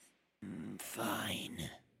 Fine.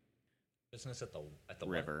 Business at the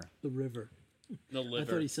River. The river. The I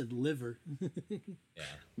liver. thought he said liver. Yeah.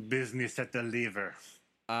 Business at the liver.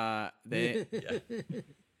 They Yeah.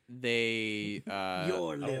 they Your I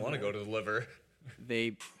liver. don't want to go to the liver.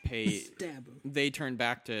 they pay. Stab him. They turn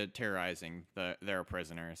back to terrorizing their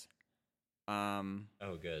prisoners.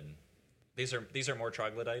 Oh, good. These are more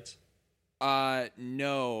troglodytes.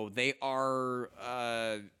 No, they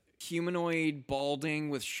are humanoid, balding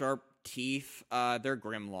with sharp teeth. They're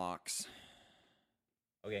Grimlocks.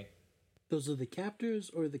 Okay. Those are the captors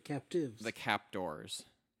or the captives? The captors.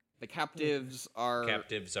 The captives are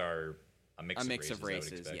Captives are a mix of of races. I would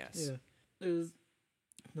races. expect. Yes. Yeah. There's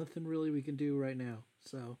nothing really we can do right now.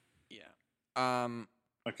 So Yeah.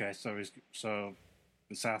 Okay, so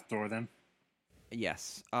the south door then.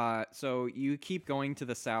 Yes. So you keep going to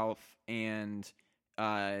the south and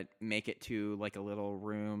make it to like a little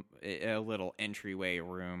room, a little entryway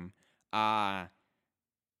room.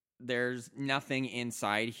 There's nothing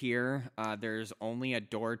inside here. There's only a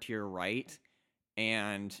door to your right,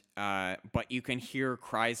 and but you can hear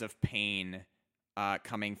cries of pain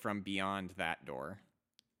coming from beyond that door.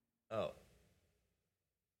 Oh.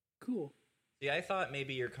 Cool. See, I thought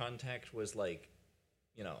maybe your contact was like,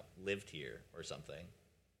 lived here or something.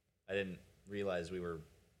 I didn't realize we were.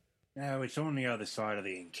 No, it's on the other side of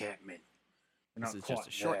the encampment. We're This not is just quite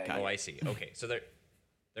a shortcut. there Oh, yet. I see. Okay, so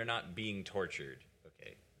they're not being tortured.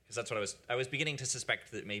 Okay, because that's what I was beginning to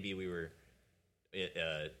suspect that maybe we were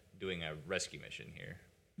doing a rescue mission here.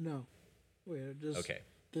 No. We're just Okay.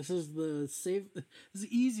 This is the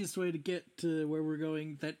easiest way to get to where we're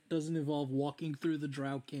going that doesn't involve walking through the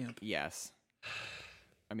drow camp. Yes.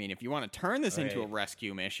 I mean, if you want to turn this into a Alright.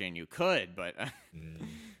 rescue mission, you could, but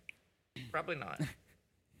Probably not.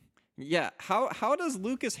 yeah. How does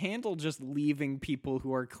Lucas handle just leaving people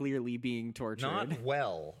who are clearly being tortured? Not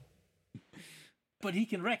well. But he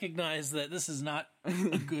can recognize that this is not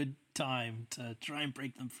a good time to try and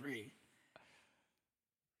break them free.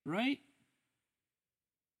 Right?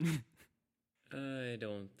 I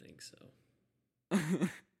don't think so.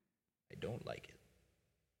 I don't like it.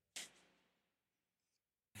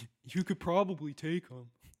 You could probably take them.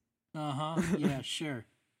 Uh-huh. Yeah, sure.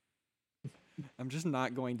 I'm just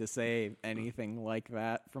not going to say anything like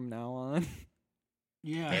that from now on.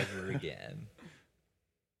 Yeah. Ever again.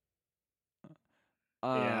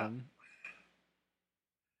 Yeah. Um,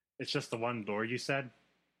 It's just the one door you said.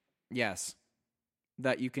 Yes.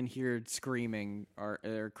 That you can hear screaming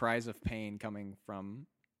or cries of pain coming from.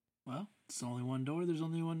 Well, it's only one door. There's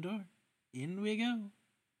only one door. In we go.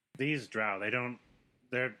 These drow,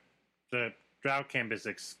 the drow camp is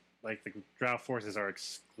like the drow forces are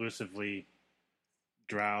exclusively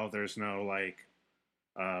drow. There's no like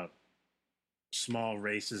small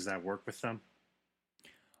races that work with them.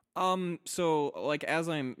 So like I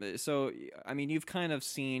mean, you've kind of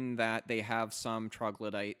seen that they have some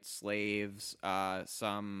troglodyte slaves,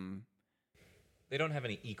 some. They don't have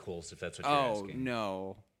any equals, if that's what you're Oh asking.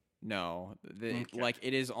 no. Okay. Like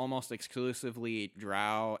it is almost exclusively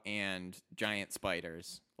drow and giant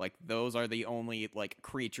spiders. Like those are the only like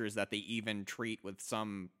creatures that they even treat with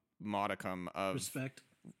some modicum of Respect.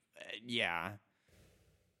 yeah.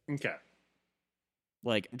 Okay.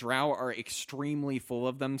 Like drow are extremely full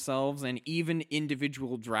of themselves, and even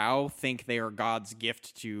individual drow think they are God's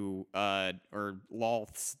gift to or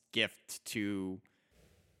Lolth's gift to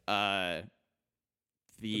the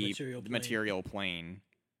material plane. material plane.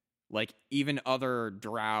 Like even other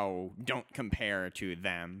drow don't compare to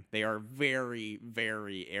them. They are very,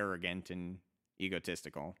 very arrogant and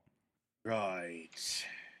egotistical. Right.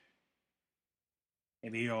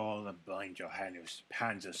 Maybe you're all behind your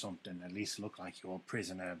hands or something. At least look like you're a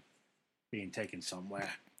prisoner being taken somewhere.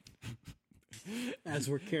 As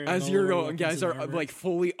we're carrying As all you're our going, weapons guys and are armor. like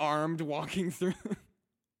fully armed walking through.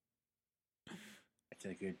 That's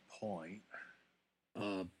a good point.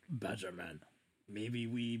 Badgerman. Maybe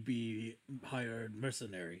we be hired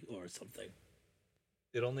mercenary or something.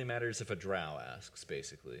 It only matters if a drow asks,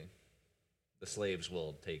 basically. The slaves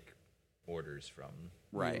will take orders from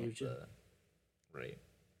Right. the... Right.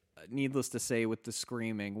 Needless to say, with the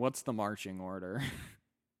screaming, what's the marching order?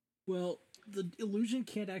 Well, the illusion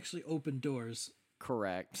can't actually open doors,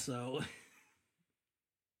 Correct. so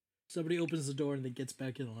somebody opens the door and then gets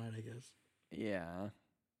back in line, I guess. Yeah.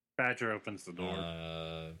 Badger opens the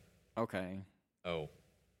door Okay. Oh,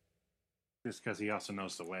 just because he also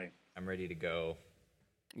knows the way. I'm ready to go.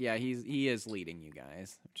 Yeah, he is leading you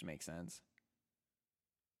guys, which makes sense.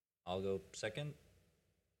 I'll go second.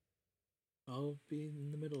 I'll be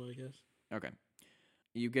in the middle, I guess. Okay.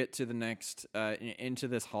 You get to the next into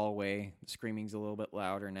this hallway. The screaming's a little bit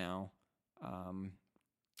louder now.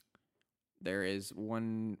 There is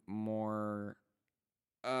one more.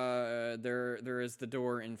 There is the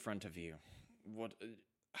door in front of you. What?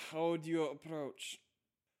 How do you approach?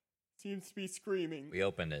 Seems to be screaming. We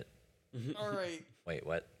opened it. All right. Wait,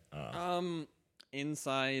 what? Oh.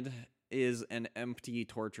 Inside is an empty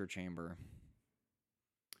torture chamber.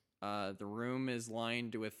 The room is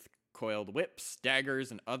lined with coiled whips,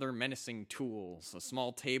 daggers, and other menacing tools. A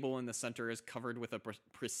small table in the center is covered with a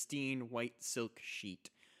pristine white silk sheet.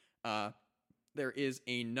 There is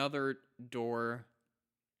another door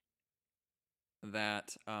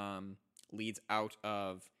that leads out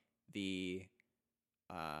of the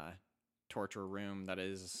torture room that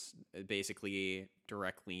is basically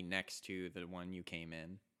directly next to the one you came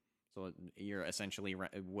in. So you're essentially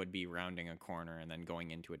would be rounding a corner and then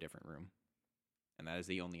going into a different room. And that is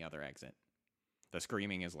the only other exit. The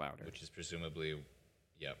screaming is louder. Which is presumably,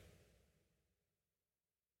 yep.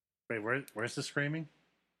 Wait, where's the screaming?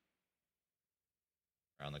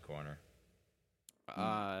 Around the corner.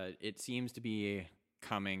 It seems to be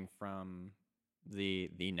coming from the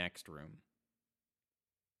next room.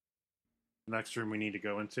 Next room we need to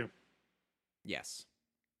go into? Yes.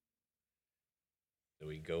 So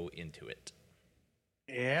we go into it.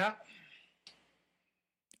 Yeah.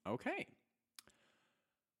 Okay.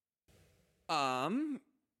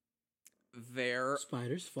 There.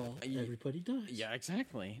 Spiders fall. Everybody dies. Yeah,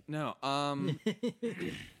 exactly. No.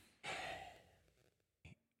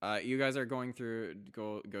 You guys are going through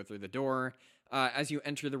go through the door. As you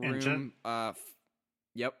enter the room.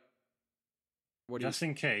 Yep. What do Just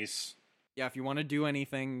in case. Yeah, if you want to do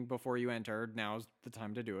anything before you enter, now's the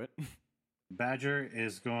time to do it. Badger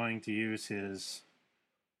is going to use his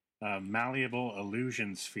malleable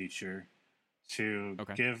illusions feature to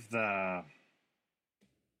give the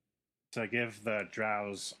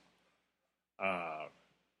Drow's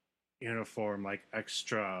uniform like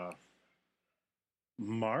extra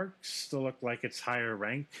marks to look like it's higher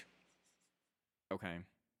rank. Okay.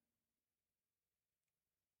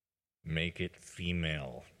 Make it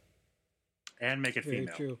female. And make it Very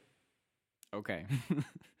female. true. Okay.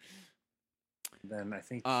 Then I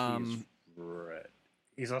think Um, he's red.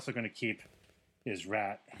 He's also going to keep his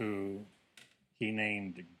rat, who he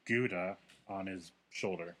named Gouda, on his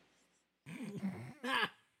shoulder.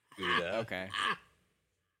 Gouda. Okay.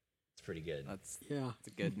 It's pretty good. That's Yeah. a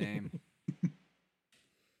good name.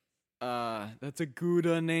 That's a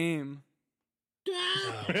Gouda name.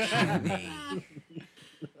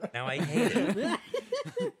 Now I hate it.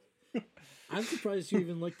 I'm surprised you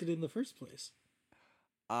even liked it in the first place.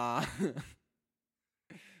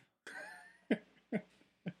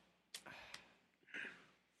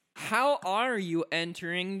 How are you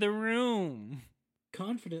entering the room?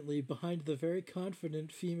 Confidently behind the very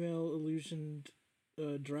confident female illusioned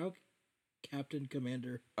drow captain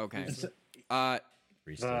commander. Okay. Lisa.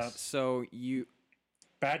 Priestess. So you.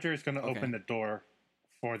 Badger is going to Okay. open the door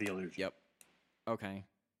for the illusion. Yep. Okay.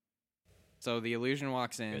 So the illusion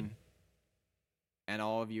walks in, Good. and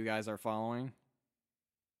all of you guys are following.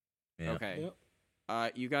 Yeah. Okay. Yep.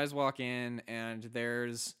 You guys walk in, and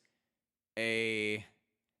there's a.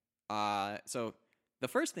 So the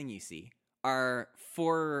first thing you see are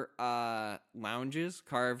 4 lounges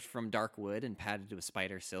carved from dark wood and padded with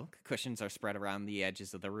spider silk. Cushions are spread around the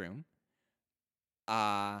edges of the room.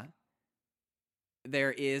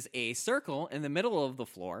 There is a circle in the middle of the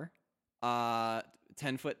floor.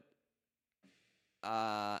 10-foot.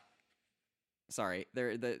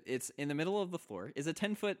 It's in the middle of the floor is a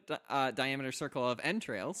 10-foot diameter circle of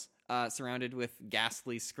entrails, surrounded with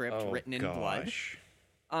ghastly script written in blood.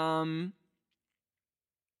 And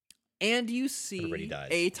you Everybody see dies.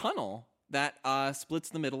 a tunnel that splits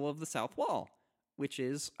the middle of the south wall, which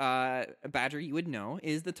is Badger, you would know,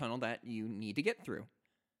 is the tunnel that you need to get through.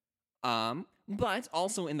 But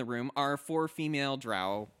also in the room are 4 female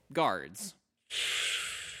drow guards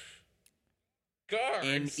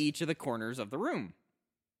in each of the corners of the room.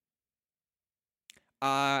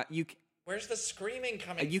 Where's the screaming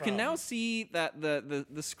coming from? You can now see that the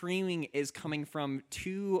screaming is coming from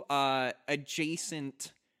 2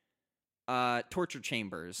 adjacent torture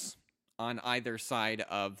chambers on either side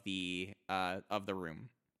of the room,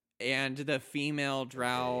 and the female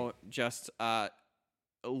drow just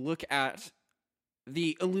look at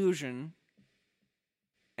the illusion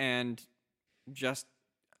and just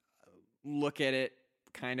look at it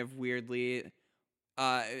kind of weirdly.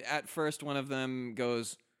 At first, one of them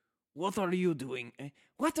goes, "What are you doing?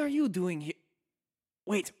 What are you doing here?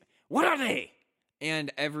 Wait, what are they?"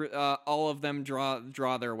 And all of them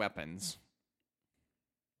draw their weapons.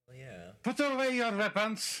 Yeah. Put away your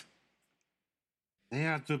weapons. They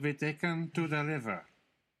are to be taken to the river.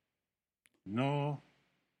 No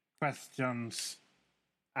questions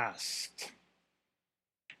asked.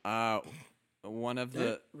 One of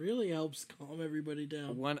That really helps calm everybody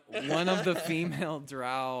down. one of the female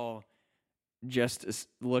drow just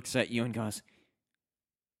looks at you and goes,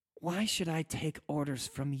 "Why should I take orders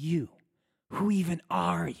from you? Who even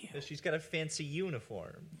are you?" She's got a fancy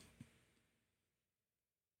uniform.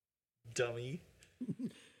 Dummy.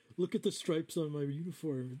 Look at the stripes on my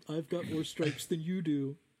uniform. I've got more stripes than you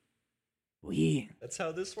do. That's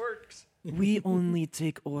how this works. We only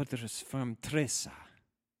take orders from Trissa.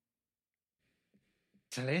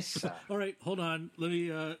 Tressa. All right, hold on. Let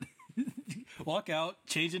me walk out,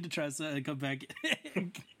 change into Tressa, and come back.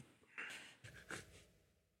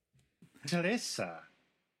 Teresa.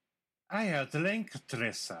 I outrank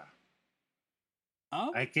Teresa.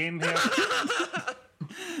 Oh, I came here.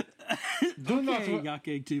 Do not.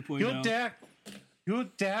 okay, Yake 2.0. You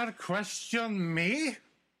dare question me?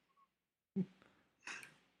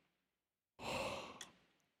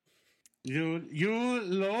 You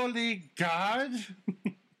lowly guard?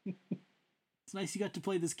 It's nice you got to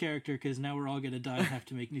play this character because now we're all gonna die and have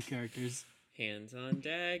to make new characters. Hands on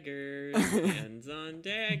daggers. Hands on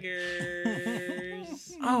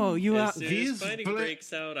daggers. Oh, you As out. soon these as fighting bla-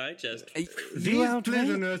 breaks out, I just. These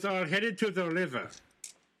prisoners are headed to the river.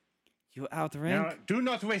 You outrank. Now, do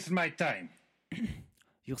not waste my time.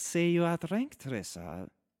 You say you outrank Teresa.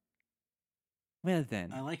 Well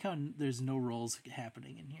then, I like how there's no rolls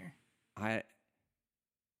happening in here.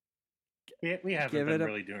 We haven't Give been it a-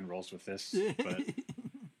 really doing rolls with this, but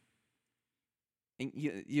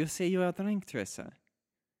You say you outrank Teresa.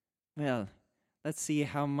 Well, let's see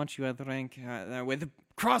how much you outrank with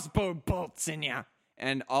crossbow bolts in ya.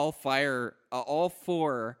 And all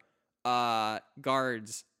four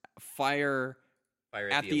guards fire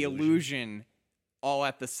at the illusion all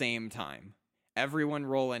at the same time. Everyone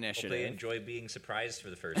roll Hope they initiative. enjoy being surprised for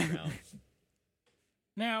the first round.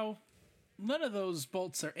 Now, none of those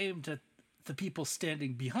bolts are aimed at the people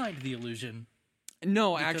standing behind the illusion.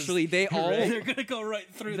 No, actually, they all They're gonna go right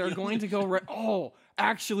through. they're going to go right. Oh,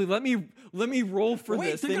 actually, let me roll for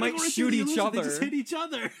Wait, this. they're They gonna might go right shoot through the each illusion. other. They just hit each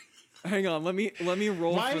other. Hang on, let me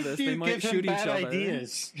roll why for this. do They you might give him shoot each bad other.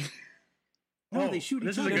 ideas? No, they shoot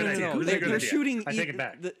this each is a other. good No, idea. no, no. This is a good They're idea. shooting. I take it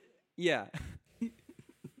back. Yeah.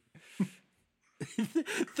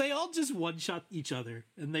 They all just one shot each other,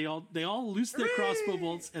 and they all loose their crossbow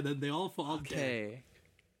bolts, and then they all fall dead. Okay.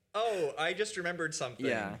 Oh, I just remembered something.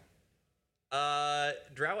 Yeah.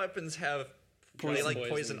 Drow weapons have they Poison. like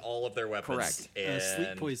poison all of their weapons. Correct. And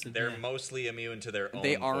Sleep poison, they're yeah. mostly immune to their own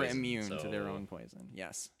They are poison, immune to their so, own poison.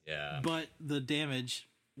 Yes. Yeah. But the damage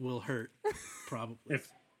will hurt, probably.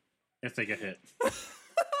 If they get hit.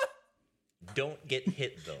 Don't get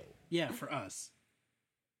hit though. Yeah, for us.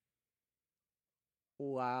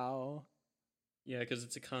 Wow. Yeah, because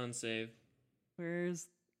it's a con save. Where's?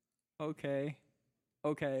 Okay.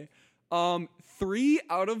 3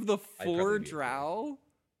 out of the I'd 4 probably be drow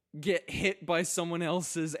get hit by someone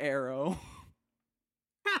else's arrow.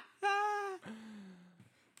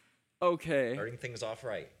 Okay. Starting things off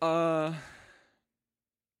right.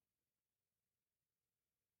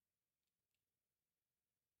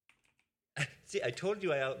 See, I told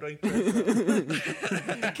you I outranked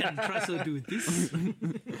Tressa. Can Tressa do this?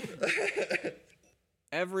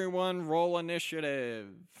 Everyone roll initiative.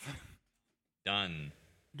 Done.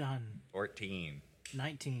 Done. 14.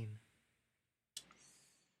 19.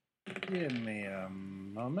 Give me a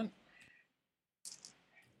moment.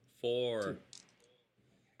 4.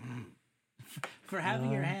 For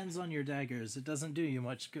having your hands on your daggers, it doesn't do you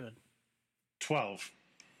much good. 12.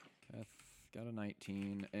 Kath got a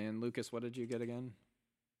 19. And Lucas, what did you get again?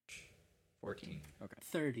 14. Okay.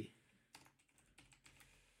 30.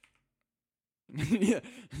 Yeah.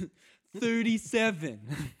 37.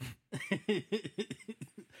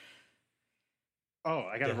 Oh,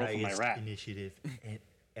 I gotta roll for my rat. initiative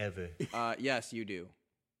ever. Yes, you do.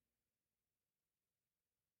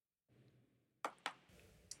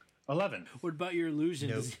 11. What about your illusion?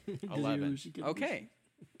 Nope. Does your 11. illusion get Okay.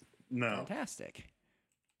 No. Fantastic.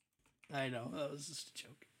 I know, that was just a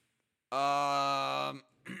joke.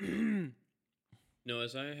 No,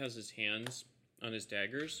 Isaiah has his hands on his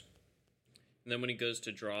daggers. And then when he goes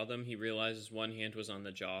to draw them, he realizes one hand was on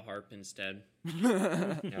the jaw harp instead.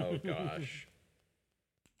 Oh gosh.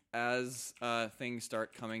 As things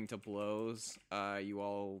start coming to blows, you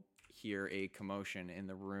all hear a commotion in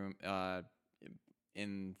the room,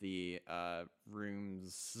 in the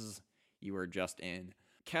rooms you were just in.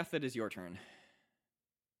 Kath, it is your turn.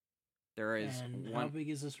 There is And how one. big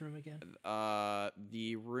is this room again?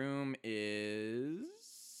 The room is.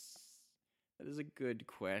 That is a good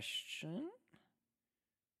question.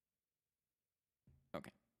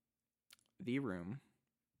 Okay. The room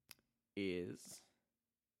is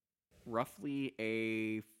roughly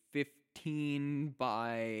a 15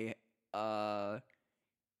 by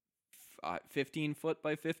 15 foot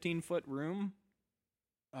by 15 foot room.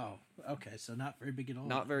 Oh, okay, so not very big at all.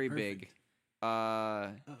 Not very Perfect. big. All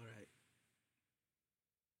right.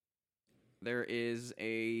 There is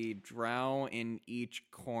a drow in each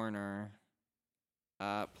corner.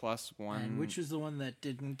 Plus one. And which is the one that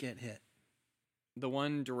didn't get hit? The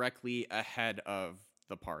one directly ahead of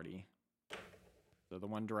the party. So the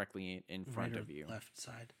one directly in front Right or of you. left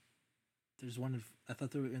side. There's one. I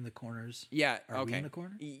thought they were in the corners. Yeah. Are we okay. in a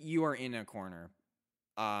corner? You are in a corner.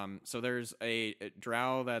 So there's a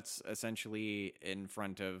drow that's essentially in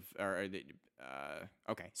front of,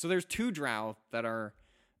 okay. So there's two drow that are,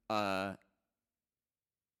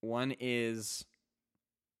 one is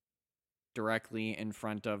directly in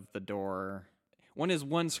front of the door. One is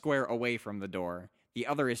 1 square away from the door. The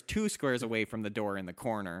other is 2 squares away from the door in the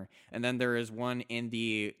corner. And then there is one in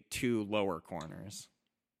the 2 lower corners.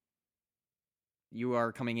 You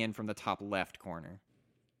are coming in from the top left corner.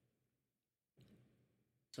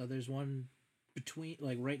 So there's one between,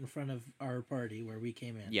 like right in front of our party where we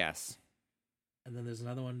came in. Yes. And then there's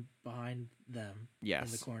another one behind them. Yes.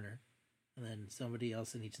 In the corner. And then somebody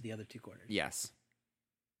else in each of the other 2 corners. Yes.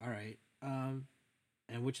 All right.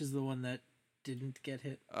 And which is the one that didn't get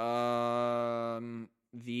hit? The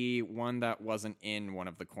one that wasn't in one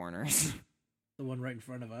of the corners. The one right in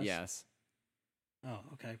front of us? Yes. Oh,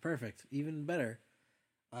 okay. Perfect. Even better.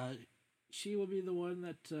 She will be the one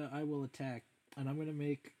that I will attack. And I'm going to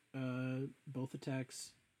make both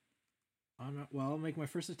attacks. I'll make my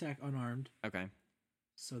first attack unarmed. Okay.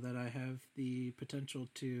 So that I have the potential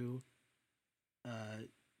to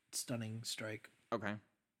stunning strike. Okay.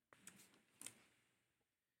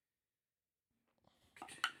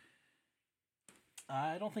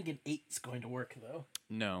 I don't think an 8's going to work, though.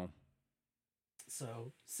 No.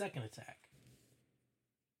 So, second attack.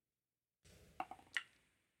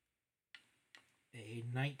 A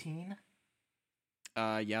 19.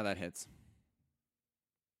 Yeah, that hits.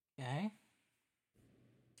 Okay.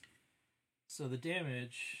 So the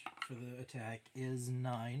damage for the attack is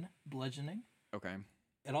 9 bludgeoning. Okay.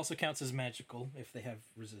 It also counts as magical if they have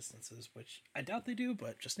resistances, which I doubt they do,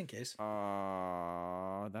 but just in case.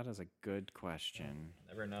 That is a good question.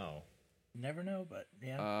 Never know. Never know, but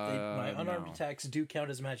yeah. My unarmed no. attacks do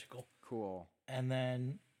count as magical. Cool. And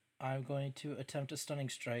then I'm going to attempt a stunning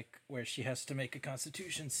strike where she has to make a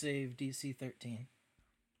constitution save DC 13.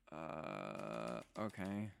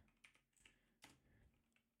 Okay.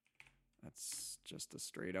 That's just a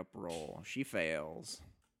straight up roll. She fails.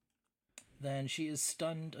 Then she is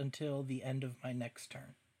stunned until the end of my next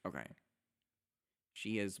turn. Okay.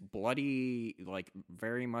 She is bloody, like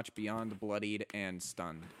very much beyond bloodied and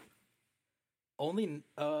stunned. Only,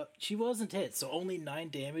 she wasn't hit, so only 9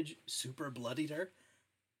 damage super bloodied her.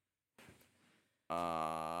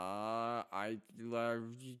 I'm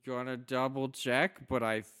gonna double check, but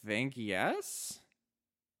I think yes.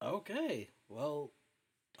 Okay, well,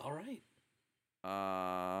 all right.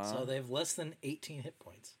 So they have less than 18 hit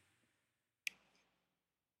points.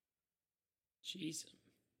 Jeez.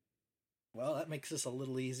 Well, that makes this a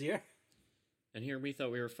little easier. And here we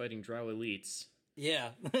thought we were fighting drow elites.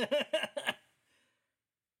 Yeah.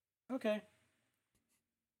 Okay.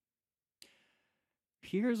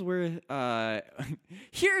 Here's where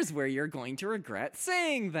you're going to regret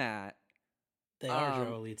saying that. They are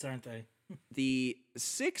drow elites, aren't they? The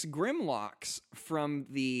 6 Grimlocks from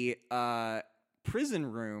the prison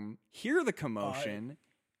room hear the commotion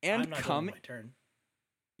and I'm not come. done with my turn.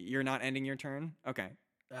 You're not ending your turn? Okay.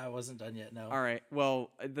 I wasn't done yet. No. All right. Well,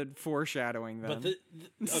 the foreshadowing then. But the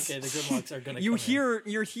Grimlocks are gonna. You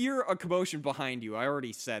come hear a commotion behind you. I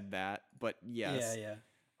already said that, but yes. Yeah.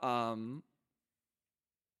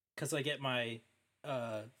 Because I get my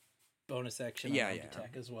bonus action on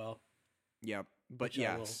attack as well. Yep. But Which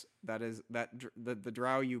I will. that is the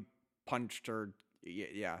drow you punched or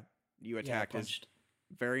you attacked is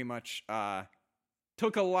very much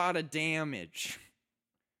took a lot of damage.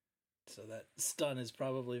 So that stun is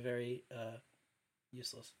probably very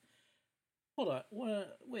useless. Hold on.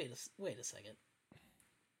 Wait a second.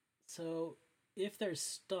 So if they're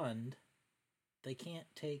stunned, they can't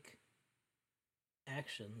take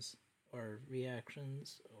actions or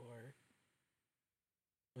reactions or...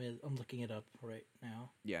 I'm looking it up right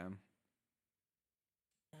now. Yeah.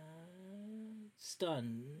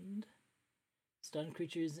 Stunned. Stunned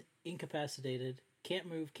creatures incapacitated, can't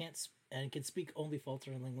move, and can speak only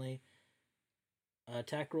falteringly.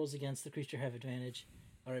 Attack rolls against the creature have advantage.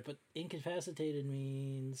 All right, but incapacitated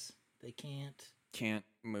means they can't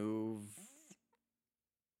move,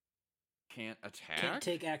 can't attack, can't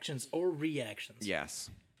take actions or reactions. Yes.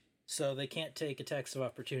 So they can't take attacks of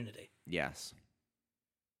opportunity. Yes.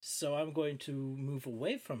 So I'm going to move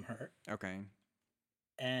away from her. Okay.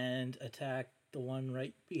 And attack the one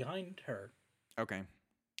right behind her. Okay.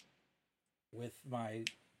 With my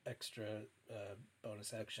extra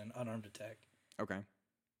bonus action, unarmed attack. Okay.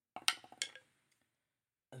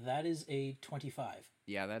 That is a 25.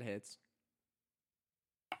 Yeah, that hits.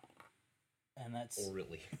 And that's... Oh,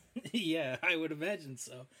 really? Yeah, I would imagine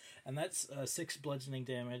so. And that's 6 bludgeoning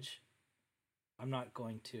damage. I'm not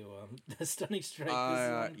going to stunning strike this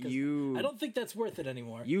one. 'Cause you I don't think that's worth it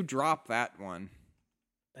anymore. you drop that one.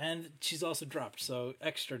 And she's also dropped, so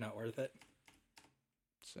extra not worth it.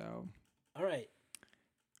 So All right.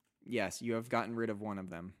 yes, you have gotten rid of one of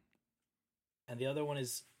them. And the other one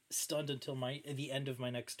is stunned until the end of my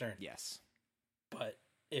next turn. Yes. But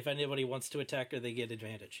if anybody wants to attack her, they get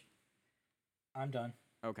advantage. I'm done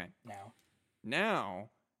Okay. now. Now,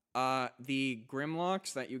 the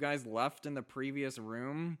Grimlocks that you guys left in the previous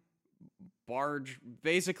room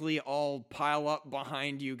basically all pile up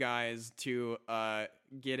behind you guys to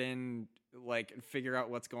get in, like, figure out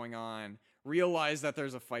what's going on, realize that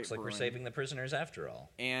there's a fight Looks like we're brewing, saving the prisoners after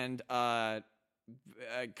all. and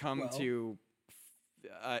come to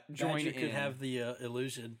join Badger in. could have the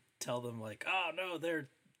illusion tell them, like, oh no, they're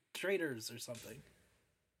traitors or something.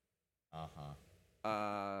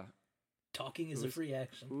 Talking is a free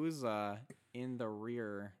action. Who's in the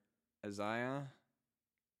rear? Isaiah?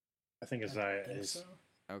 I think Isaiah Think is. so?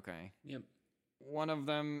 Okay. Yep. One of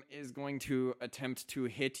them is going to attempt to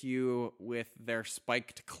hit you with their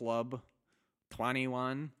spiked club.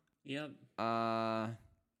 21. Yep.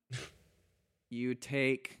 You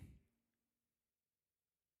take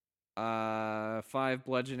 5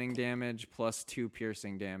 bludgeoning damage plus 2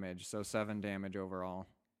 piercing damage, so 7 damage overall.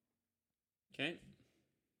 Okay.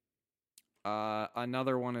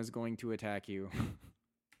 Another one is going to attack you.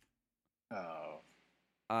 Oh.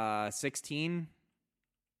 16.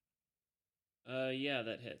 Yeah,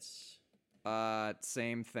 that hits.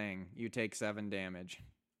 Same thing. You take 7 damage.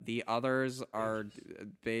 The others are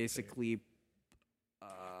basically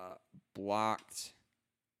blocked,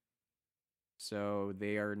 so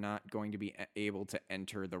they are not going to be able to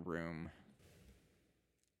enter the room.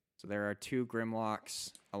 So there are 2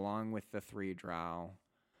 Grimlocks along with the 3 Drow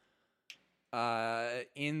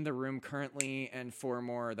in the room currently, and 4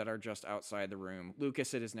 more that are just outside the room.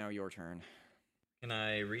 Lucas, it is now your turn. Can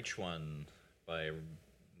I reach one by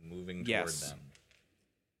moving toward Yes. them?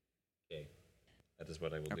 Okay. That is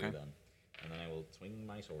what I will do Okay. then. And then I will swing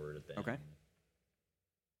my sword at them. Okay.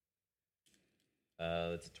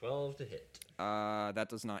 That's a 12 to hit. That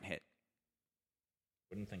does not hit.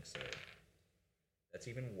 Wouldn't think so. That's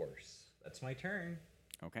even worse. That's my turn.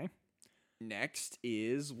 Okay. Next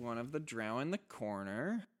is one of the drow in the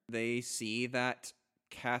corner. They see that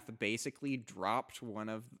Kath basically dropped one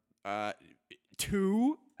of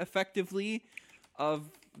 2 effectively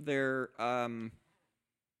of their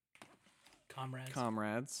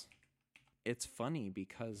comrades. It's funny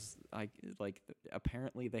because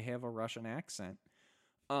apparently they have a Russian accent.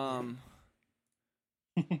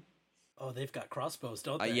 Oh, they've got crossbows,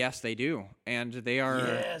 don't they? Yes, they do, and they are.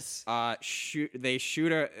 Yes. They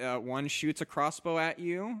shoot one shoots a crossbow at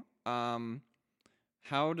you.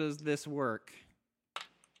 How does this work?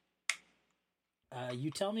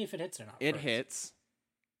 You tell me if it hits or not. It first. hits.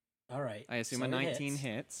 All right. I assume so a it 19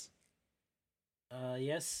 hits.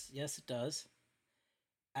 Yes, it does.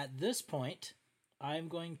 At this point, I'm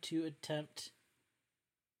going to attempt.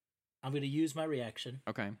 I'm going to use my reaction,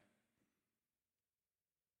 Okay.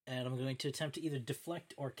 and I'm going to attempt to either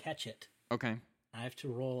deflect or catch it. Okay. I have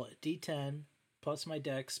to roll a d10 plus my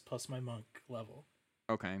dex plus my monk level.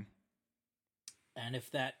 Okay. And if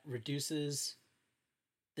that reduces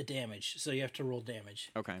the damage, so you have to roll damage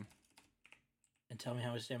Okay. and tell me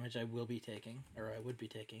how much damage I will be taking, or I would be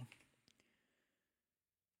taking.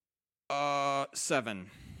 7.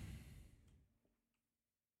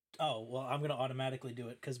 Oh, well, I'm going to automatically do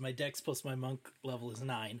it because my dex plus my monk level is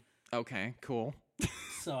 9. Okay, cool.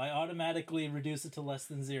 So I automatically reduce it to less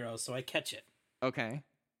than 0, so I catch it. Okay.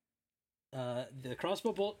 The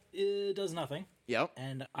crossbow bolt does nothing, Yep.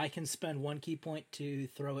 and I can spend 1 key point to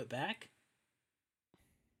throw it back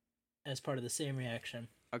as part of the same reaction.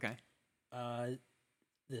 Okay.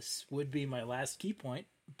 This would be my last key point,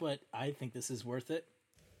 but I think this is worth it.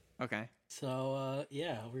 Okay. So,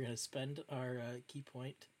 yeah, we're going to spend our key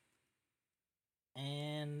point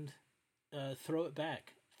and throw it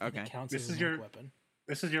back. And Okay. It counts This as is a your- monk weapon.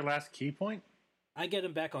 This is your last key point? I get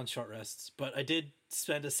him back on short rests, but I did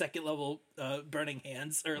spend a 2nd level burning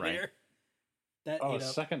hands earlier. Right. That Oh, ate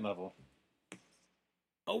up. 2nd level.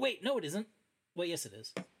 Oh, wait, no, it isn't. Wait, yes, it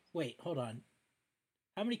is. Wait, hold on.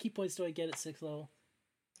 How many key points do I get at 6th level?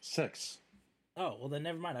 6. Oh, well, then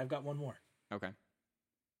never mind. I've got 1 more. Okay.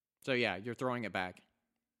 So yeah, you're throwing it back.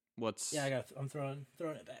 Yeah, I'm throwing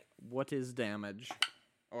it back. What is damage?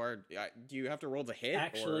 Or do you have to roll to hit?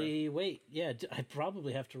 Actually, wait. Yeah, I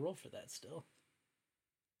probably have to roll for that still.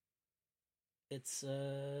 It's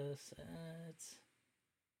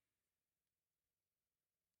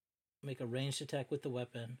make a ranged attack with the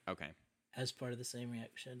weapon. Okay. as part of the same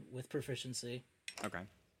reaction with proficiency. Okay.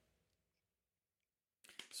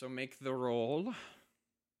 So make the roll.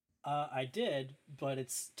 I did, but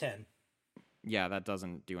it's 10. Yeah, that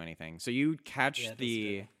doesn't do anything. So you catch Yeah, it doesn't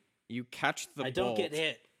the I don't get bolt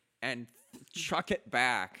hit. and chuck it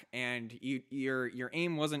back, and your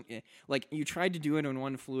aim wasn't like you tried to do it in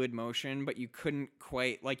one fluid motion, but you couldn't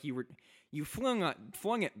quite, like you flung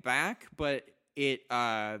it back, but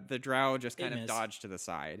the drow just kind of missed. dodged to the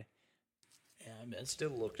side. Yeah, I missed.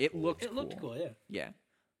 Still looked. It cool. looked It looked cool, yeah. Yeah.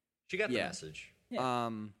 She got the yeah. message. Yeah.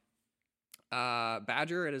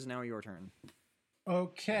 Badger, it is now your turn.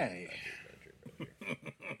 Okay.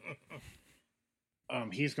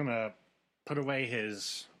 He's gonna put away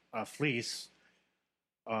his fleece.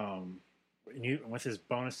 With his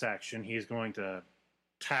bonus action, he's going to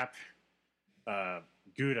tap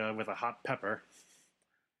Gouda with a hot pepper.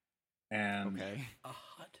 And Okay. A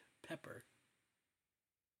hot pepper.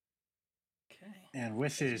 Okay. and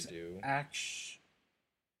with his do. action,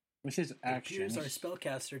 It appears our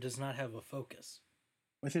spellcaster does not have a focus.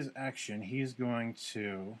 he's going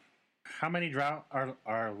to. How many drow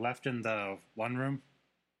are left in the one room?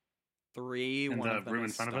 3. In One the of them room in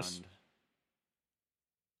is front of us?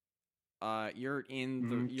 stunned. You're in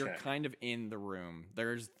the. You're Okay. kind of in the room.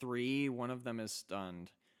 There's 3. One of them is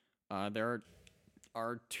stunned. There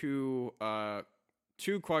are 2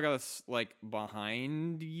 Quaggoths like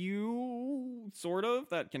behind you, sort of,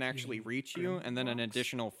 that can actually mean reach you, and then an Grimlocks?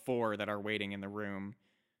 additional 4 that are waiting in the room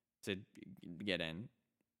to get in.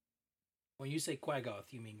 When you say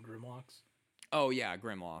Quaggoth, you mean Grimlocks? Oh yeah,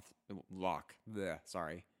 Grimloth. Lock. Bleh,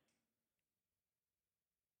 sorry.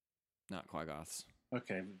 Not Quaggoths.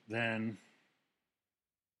 Okay, then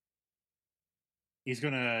he's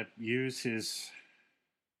going to use his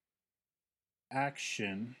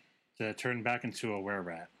action to turn back into a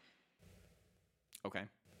were-rat. Okay.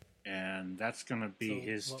 And that's going to be So,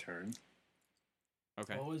 his what- turn.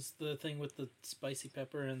 Okay. What was the thing with the spicy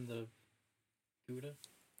pepper and the Gouda?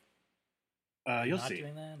 You'll Not see.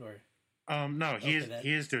 doing that, or No, Okay,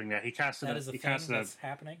 he is doing that. He casted that is a he thing casted that's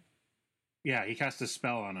happening? he cast a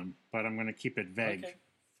spell on him, but I'm going to keep it vague Okay.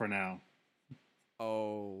 for now.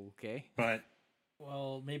 Okay. But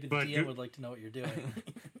Well, maybe the But DM Gou- would like to know what you're doing.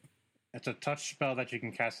 it's a touch spell that you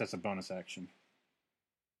can cast as a bonus action.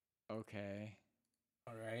 Okay.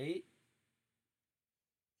 All right.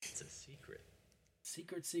 It's a secret.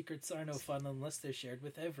 Secrets are no fun unless they're shared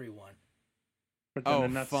with everyone. But then Oh, they're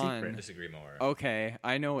not fun. secret. Disagree more. Okay,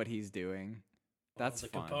 I know what he's doing. That's the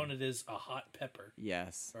fun. component is a hot pepper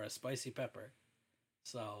Yes. or a spicy pepper.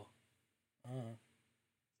 So,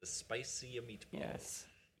 The spicy meatball. Yes.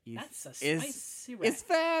 that's a Is- spicy rat. It's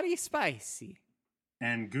very spicy.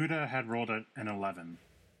 And Gouda had rolled an 11.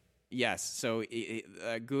 Yes, so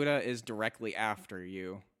Gouda is directly after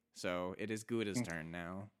you. So it is Gouda's turn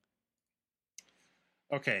now.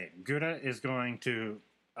 Okay, Gouda is going to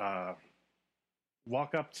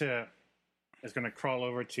is going to crawl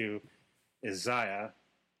over to Isaiah,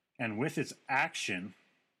 and with his action,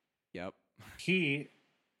 Yep. he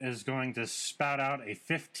is going to spout out a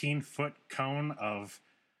 15-foot cone of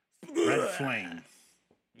red flame.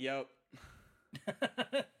 Yep.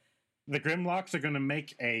 The Grimlocks are going to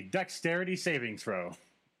make a dexterity saving throw.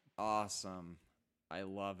 Awesome. I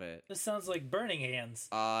love it. This sounds like Burning Hands.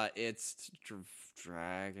 It's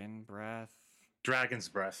Dragon Breath. Dragon's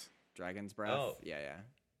breath. Dragon's Breath. Oh. Yeah.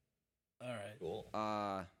 All right.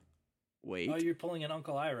 Cool. Wait. Oh, you're pulling an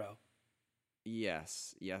Uncle Iroh.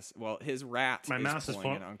 Yes. Well, his rat My is mouse is pulling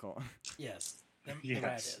full- an uncle. Yes, the Yes.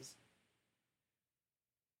 rat is.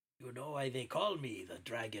 You know why they call me the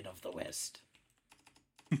Dragon of the West?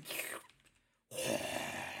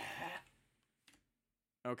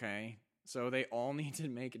 Okay. So they all need to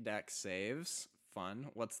make dex saves. Fun.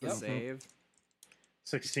 What's the Yep. save?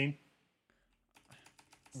 16.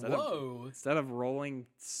 Whoa! Instead of rolling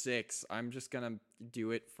 6, I'm just gonna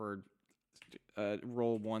do it for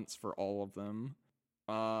roll once for all of them.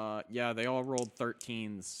 Yeah, they all rolled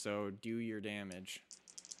 13s, so do your damage.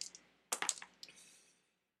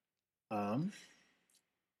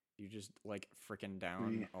 You just like freaking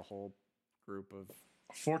down Three. a whole group of.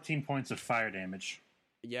 14 points of fire damage.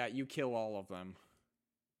 Yeah, you kill all of them.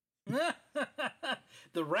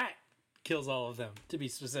 The rat kills all of them, to be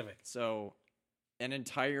specific. So, an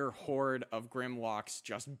entire horde of Grimlocks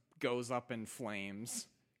just goes up in flames.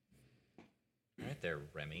 All right there,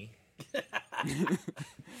 Remy. Yeah,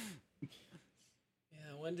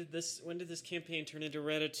 when did this campaign turn into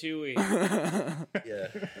Ratatouille? Yeah.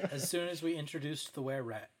 As soon as we introduced the were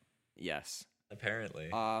rat. Yes. Apparently.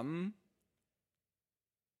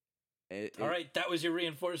 All right, that was your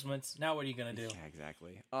reinforcements. Now what are you gonna do? Yeah,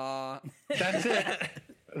 exactly. That's it.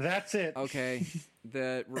 That's it. Okay.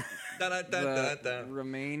 The Da-da-da-da-da.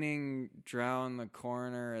 remaining drow in the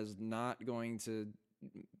corner is not going to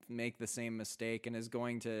make the same mistake and is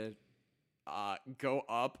going to go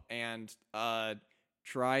up and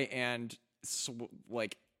try and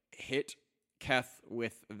hit Keth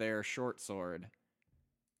with their short sword.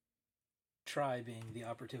 Try being the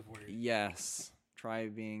operative word. Yes. Try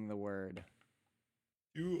being the word.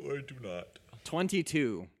 You or do not.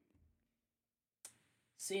 22.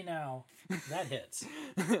 See now, that hits.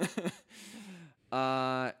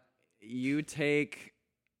 You take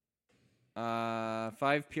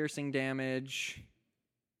 5 piercing damage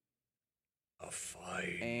A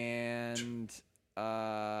fight. and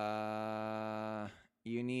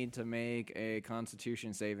you need to make a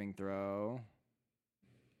Constitution saving throw.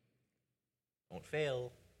 Don't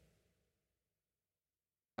fail.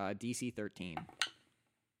 DC 13.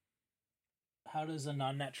 How does a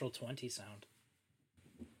non-natural 20 sound?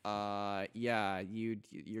 Yeah,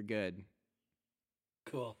 you're good.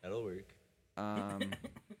 Cool. That'll work.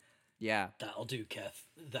 Yeah. That'll do, Keth.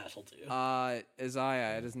 That'll do.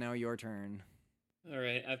 Isaiah, it is now your turn. All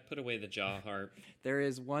right, I've put away the jaw harp. There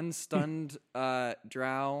is one stunned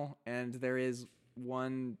drow, and there is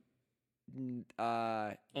one.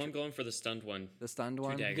 Oh, I'm going for the stunned one. The stunned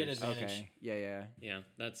one. daggers. Good advantage. Okay. Yeah. Yeah,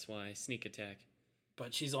 that's why sneak attack.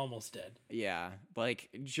 But she's almost dead. Yeah. Like,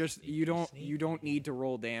 just you don't need to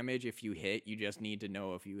roll damage if you hit. You just need to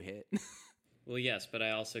know if you hit. Well, yes, but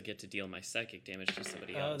I also get to deal my psychic damage to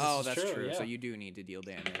somebody Oh, else. This Oh, is that's true, true. yeah. So you do need to deal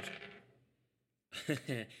damage.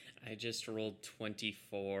 I just rolled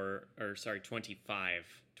 25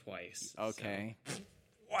 twice. Okay.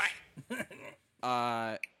 What?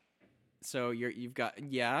 So you've got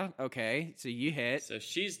okay. So you hit. So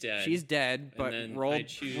she's dead. She's dead, but then roll I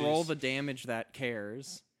choose- roll the damage that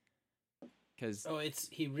cares. Because Oh,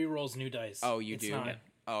 he re-rolls new dice. you It's do. Not,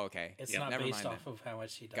 Oh, okay. It's Yeah, not never based mind off of how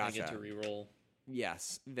much he does. I Gotcha. get to reroll.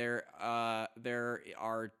 Yes, there are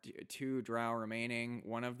 2 drow remaining.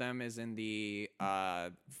 One of them is in the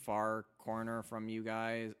far corner from you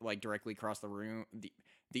guys, like directly across the room.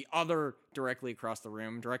 The other directly across the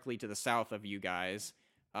room, directly to the south of you guys.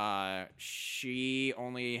 She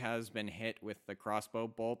only has been hit with the crossbow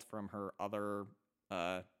bolt from her other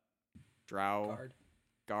drow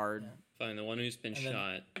guard. Yeah. Fine, the one who's been And then-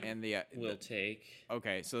 shot And the will take.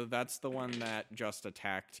 okay, so that's the one that just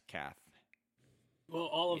attacked Kath. Well,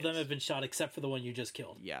 all of them Yes. have been shot except for the one you just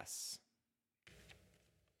killed. Yes.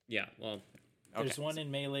 Yeah, well, There's Okay. one in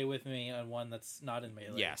melee with me and one that's not in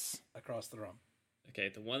melee. Yes. Across the room. okay,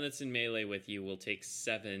 the one that's in melee with you will take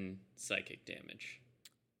 7 psychic damage.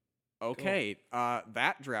 Okay.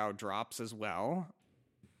 That drow drops as well.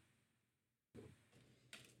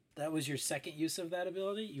 That was your second use of that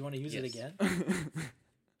ability? You want to use it Yes. again?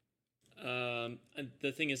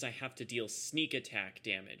 The thing is, I have to deal sneak attack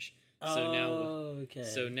damage. So now, okay.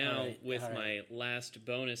 with All right. my last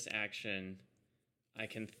bonus action, I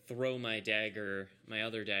can throw my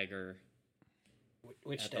other dagger,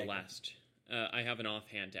 Which at dagger? the last. I have an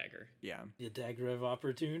offhand dagger. Yeah. The dagger of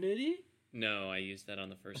opportunity? No, I used that on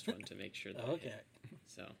the first one to make sure that. I Okay. hit.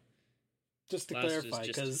 So Just to Last is clarify,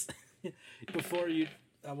 just- because before you,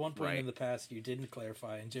 at one point Right. in the past, you didn't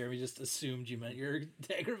clarify, and Jeremy just assumed you meant your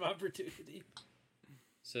dagger of opportunity.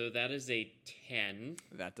 So that is a 10.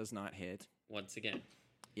 That does not hit. Once again,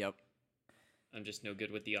 Yep. I'm just no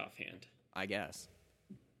good with the offhand. I guess.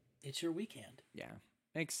 It's your weak hand. Yeah.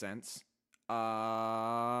 Makes sense.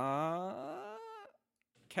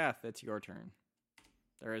 Kath, it's your turn.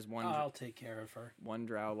 There is I'll take care of her. one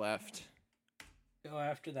drow left. Go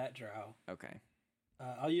after that drow. Okay.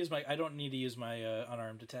 I'll use my. I don't need to use my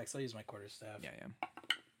unarmed attacks. I'll use my quarterstaff. Yeah.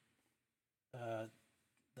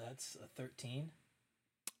 That's a 13.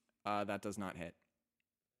 That does not hit.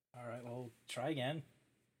 All right, well, try again.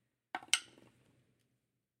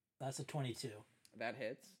 That's a 22. That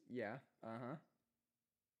hits. Yeah.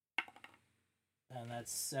 And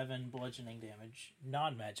that's 7 bludgeoning damage.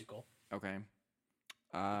 Non-magical. Okay.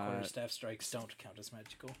 Quarterstaff strikes don't count as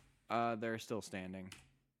magical. They're still standing.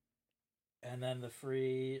 And then the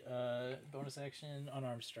free bonus action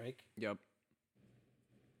unarmed strike Yep.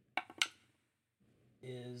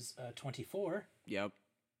 is 24. Yep.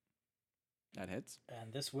 That hits.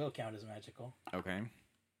 And this will count as magical. Okay.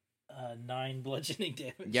 9 bludgeoning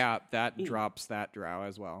damage. Yeah, that drops that drow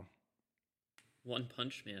as well. One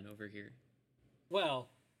Punch Man over here. Well,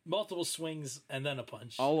 multiple swings and then a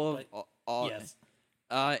punch. All of but all. yes.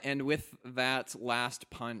 And with that last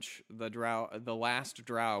punch, the last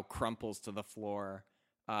drow crumples to the floor,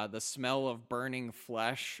 The smell of burning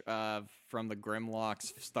flesh from the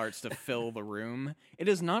Grimlocks starts to fill the room. It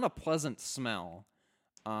is not a pleasant smell.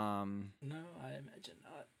 No, I imagine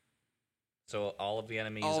not. So all of the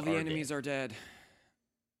enemies All the are enemies dead. are dead.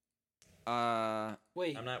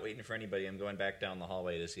 Wait, I'm not waiting for anybody. I'm going back down the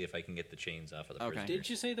hallway to see if I can get the chains off of the Okay. prisoner. did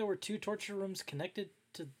you say there were 2 torture rooms connected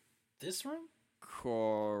to this room?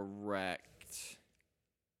 Correct.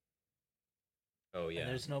 Oh, yeah.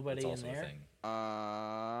 there's nobody That's in also a there? thing.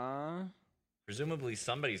 Presumably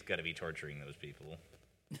somebody's got to be torturing those people.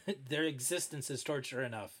 Their existence is torture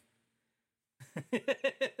enough.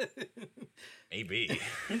 Maybe.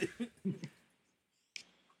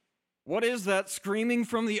 What is that screaming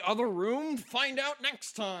from the other room? Find out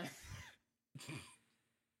next time.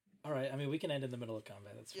 All right, I mean, we can end in the middle of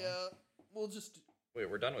combat. That's fine. We'll just. Wait,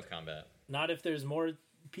 we're done with combat. Not if there's more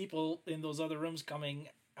people in those other rooms coming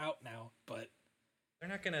out now, but They're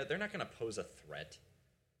not gonna pose a threat.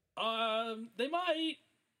 they might.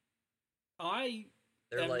 I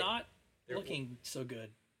They're am like- not they're- looking so good.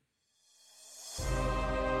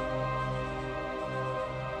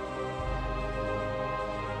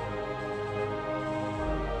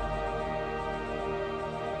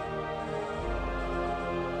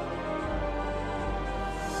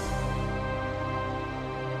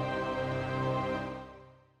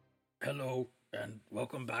 Hello, and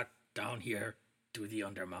welcome back down here to the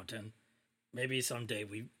Undermountain. Maybe someday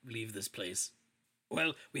we leave this place.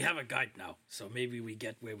 Well, we have a guide now, so maybe we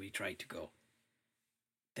get where we try to go.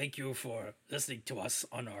 Thank you for listening to us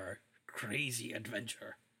on our crazy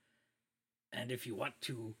adventure. And if you want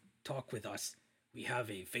to talk with us, we have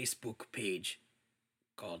a Facebook page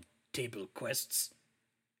called Table Quests.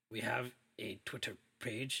 We have a Twitter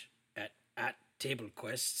page at Table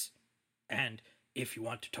Quests. And if you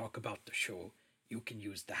want to talk about the show, you can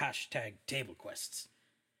use the hashtag TableQuests.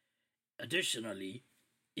 Additionally,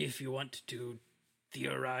 if you want to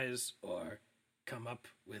theorize or come up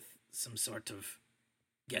with some sort of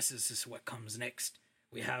guesses as to what comes next,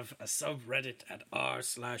 we have a subreddit at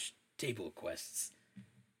r/TableQuests.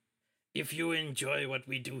 If you enjoy what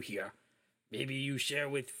we do here, maybe you share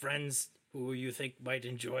with friends who you think might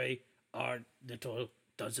enjoy our little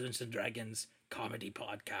Dungeons and Dragons comedy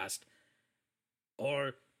podcast.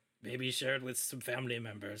 Or maybe share it with some family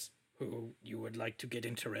members who you would like to get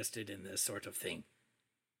interested in this sort of thing.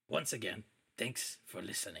 Once again, thanks for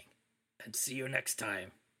listening, and see you next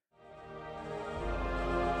time.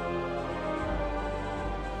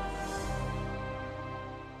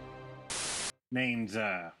 Name's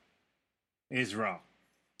Isra.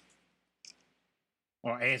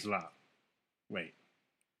 Or Asla. Wait.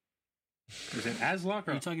 Is it Aslock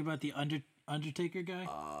Are or you talking about the Undertaker guy?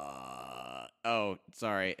 Oh,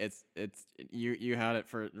 sorry. It's you had it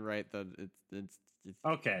for right. It's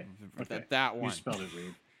Okay. Okay. that one. You spelled it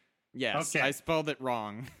weird. Yes, Okay. I spelled it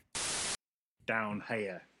wrong. Down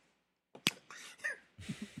here.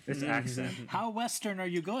 This accent. How Western are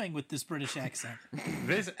you going with this British accent?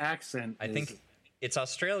 This accent I is think it's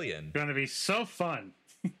Australian. gonna be so fun.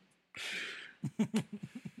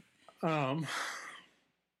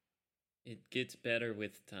 It gets better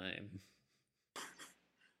with time.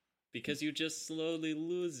 Because you just slowly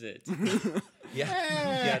lose it. Yeah.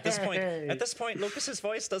 Yeah, at this point, Lucas's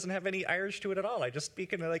voice doesn't have any Irish to it at all. I just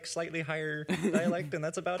speak in a like slightly higher dialect, and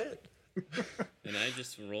that's about it. And I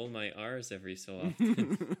just roll my R's every so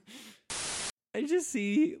often. I just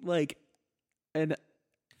see like an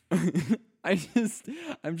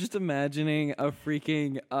I'm just imagining a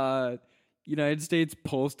freaking United States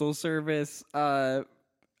Postal Service ad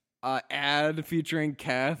featuring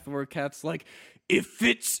Kath where Kath's like, "It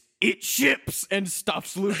fits, it ships," and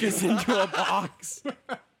stuffs Lucas into a box.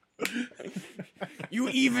 You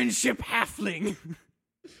even ship halfling.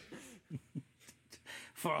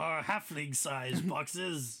 For our halfling size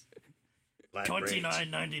boxes, Flat rate.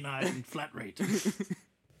 $29.99 flat rate.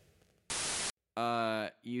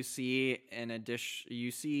 You see an addition.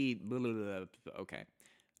 You see. Okay.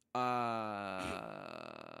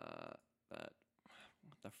 What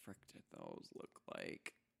the frick did those look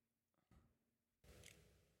like?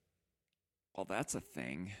 Well, that's a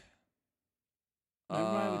thing. Never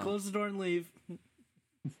mind, we close the door and leave.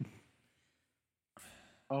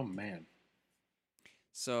 Oh man.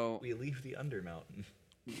 So We leave the Undermountain.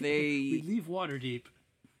 We they. leave Waterdeep.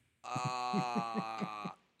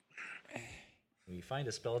 We find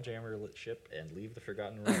a Spelljammer lit ship and leave the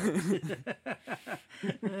Forgotten Realms.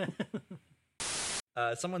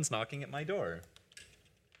 Someone's knocking at my door.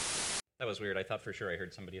 That was weird. I thought for sure I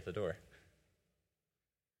heard somebody at the door.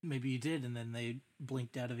 Maybe you did, and then they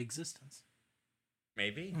blinked out of existence.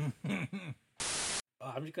 Maybe. I'm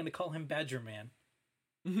just going to call him Badger Man.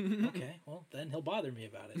 Okay, well, then he'll bother me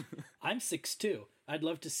about it. I'm 6'2". I'd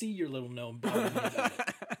love to see your little gnome bother me about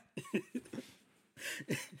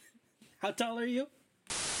it. How tall are you?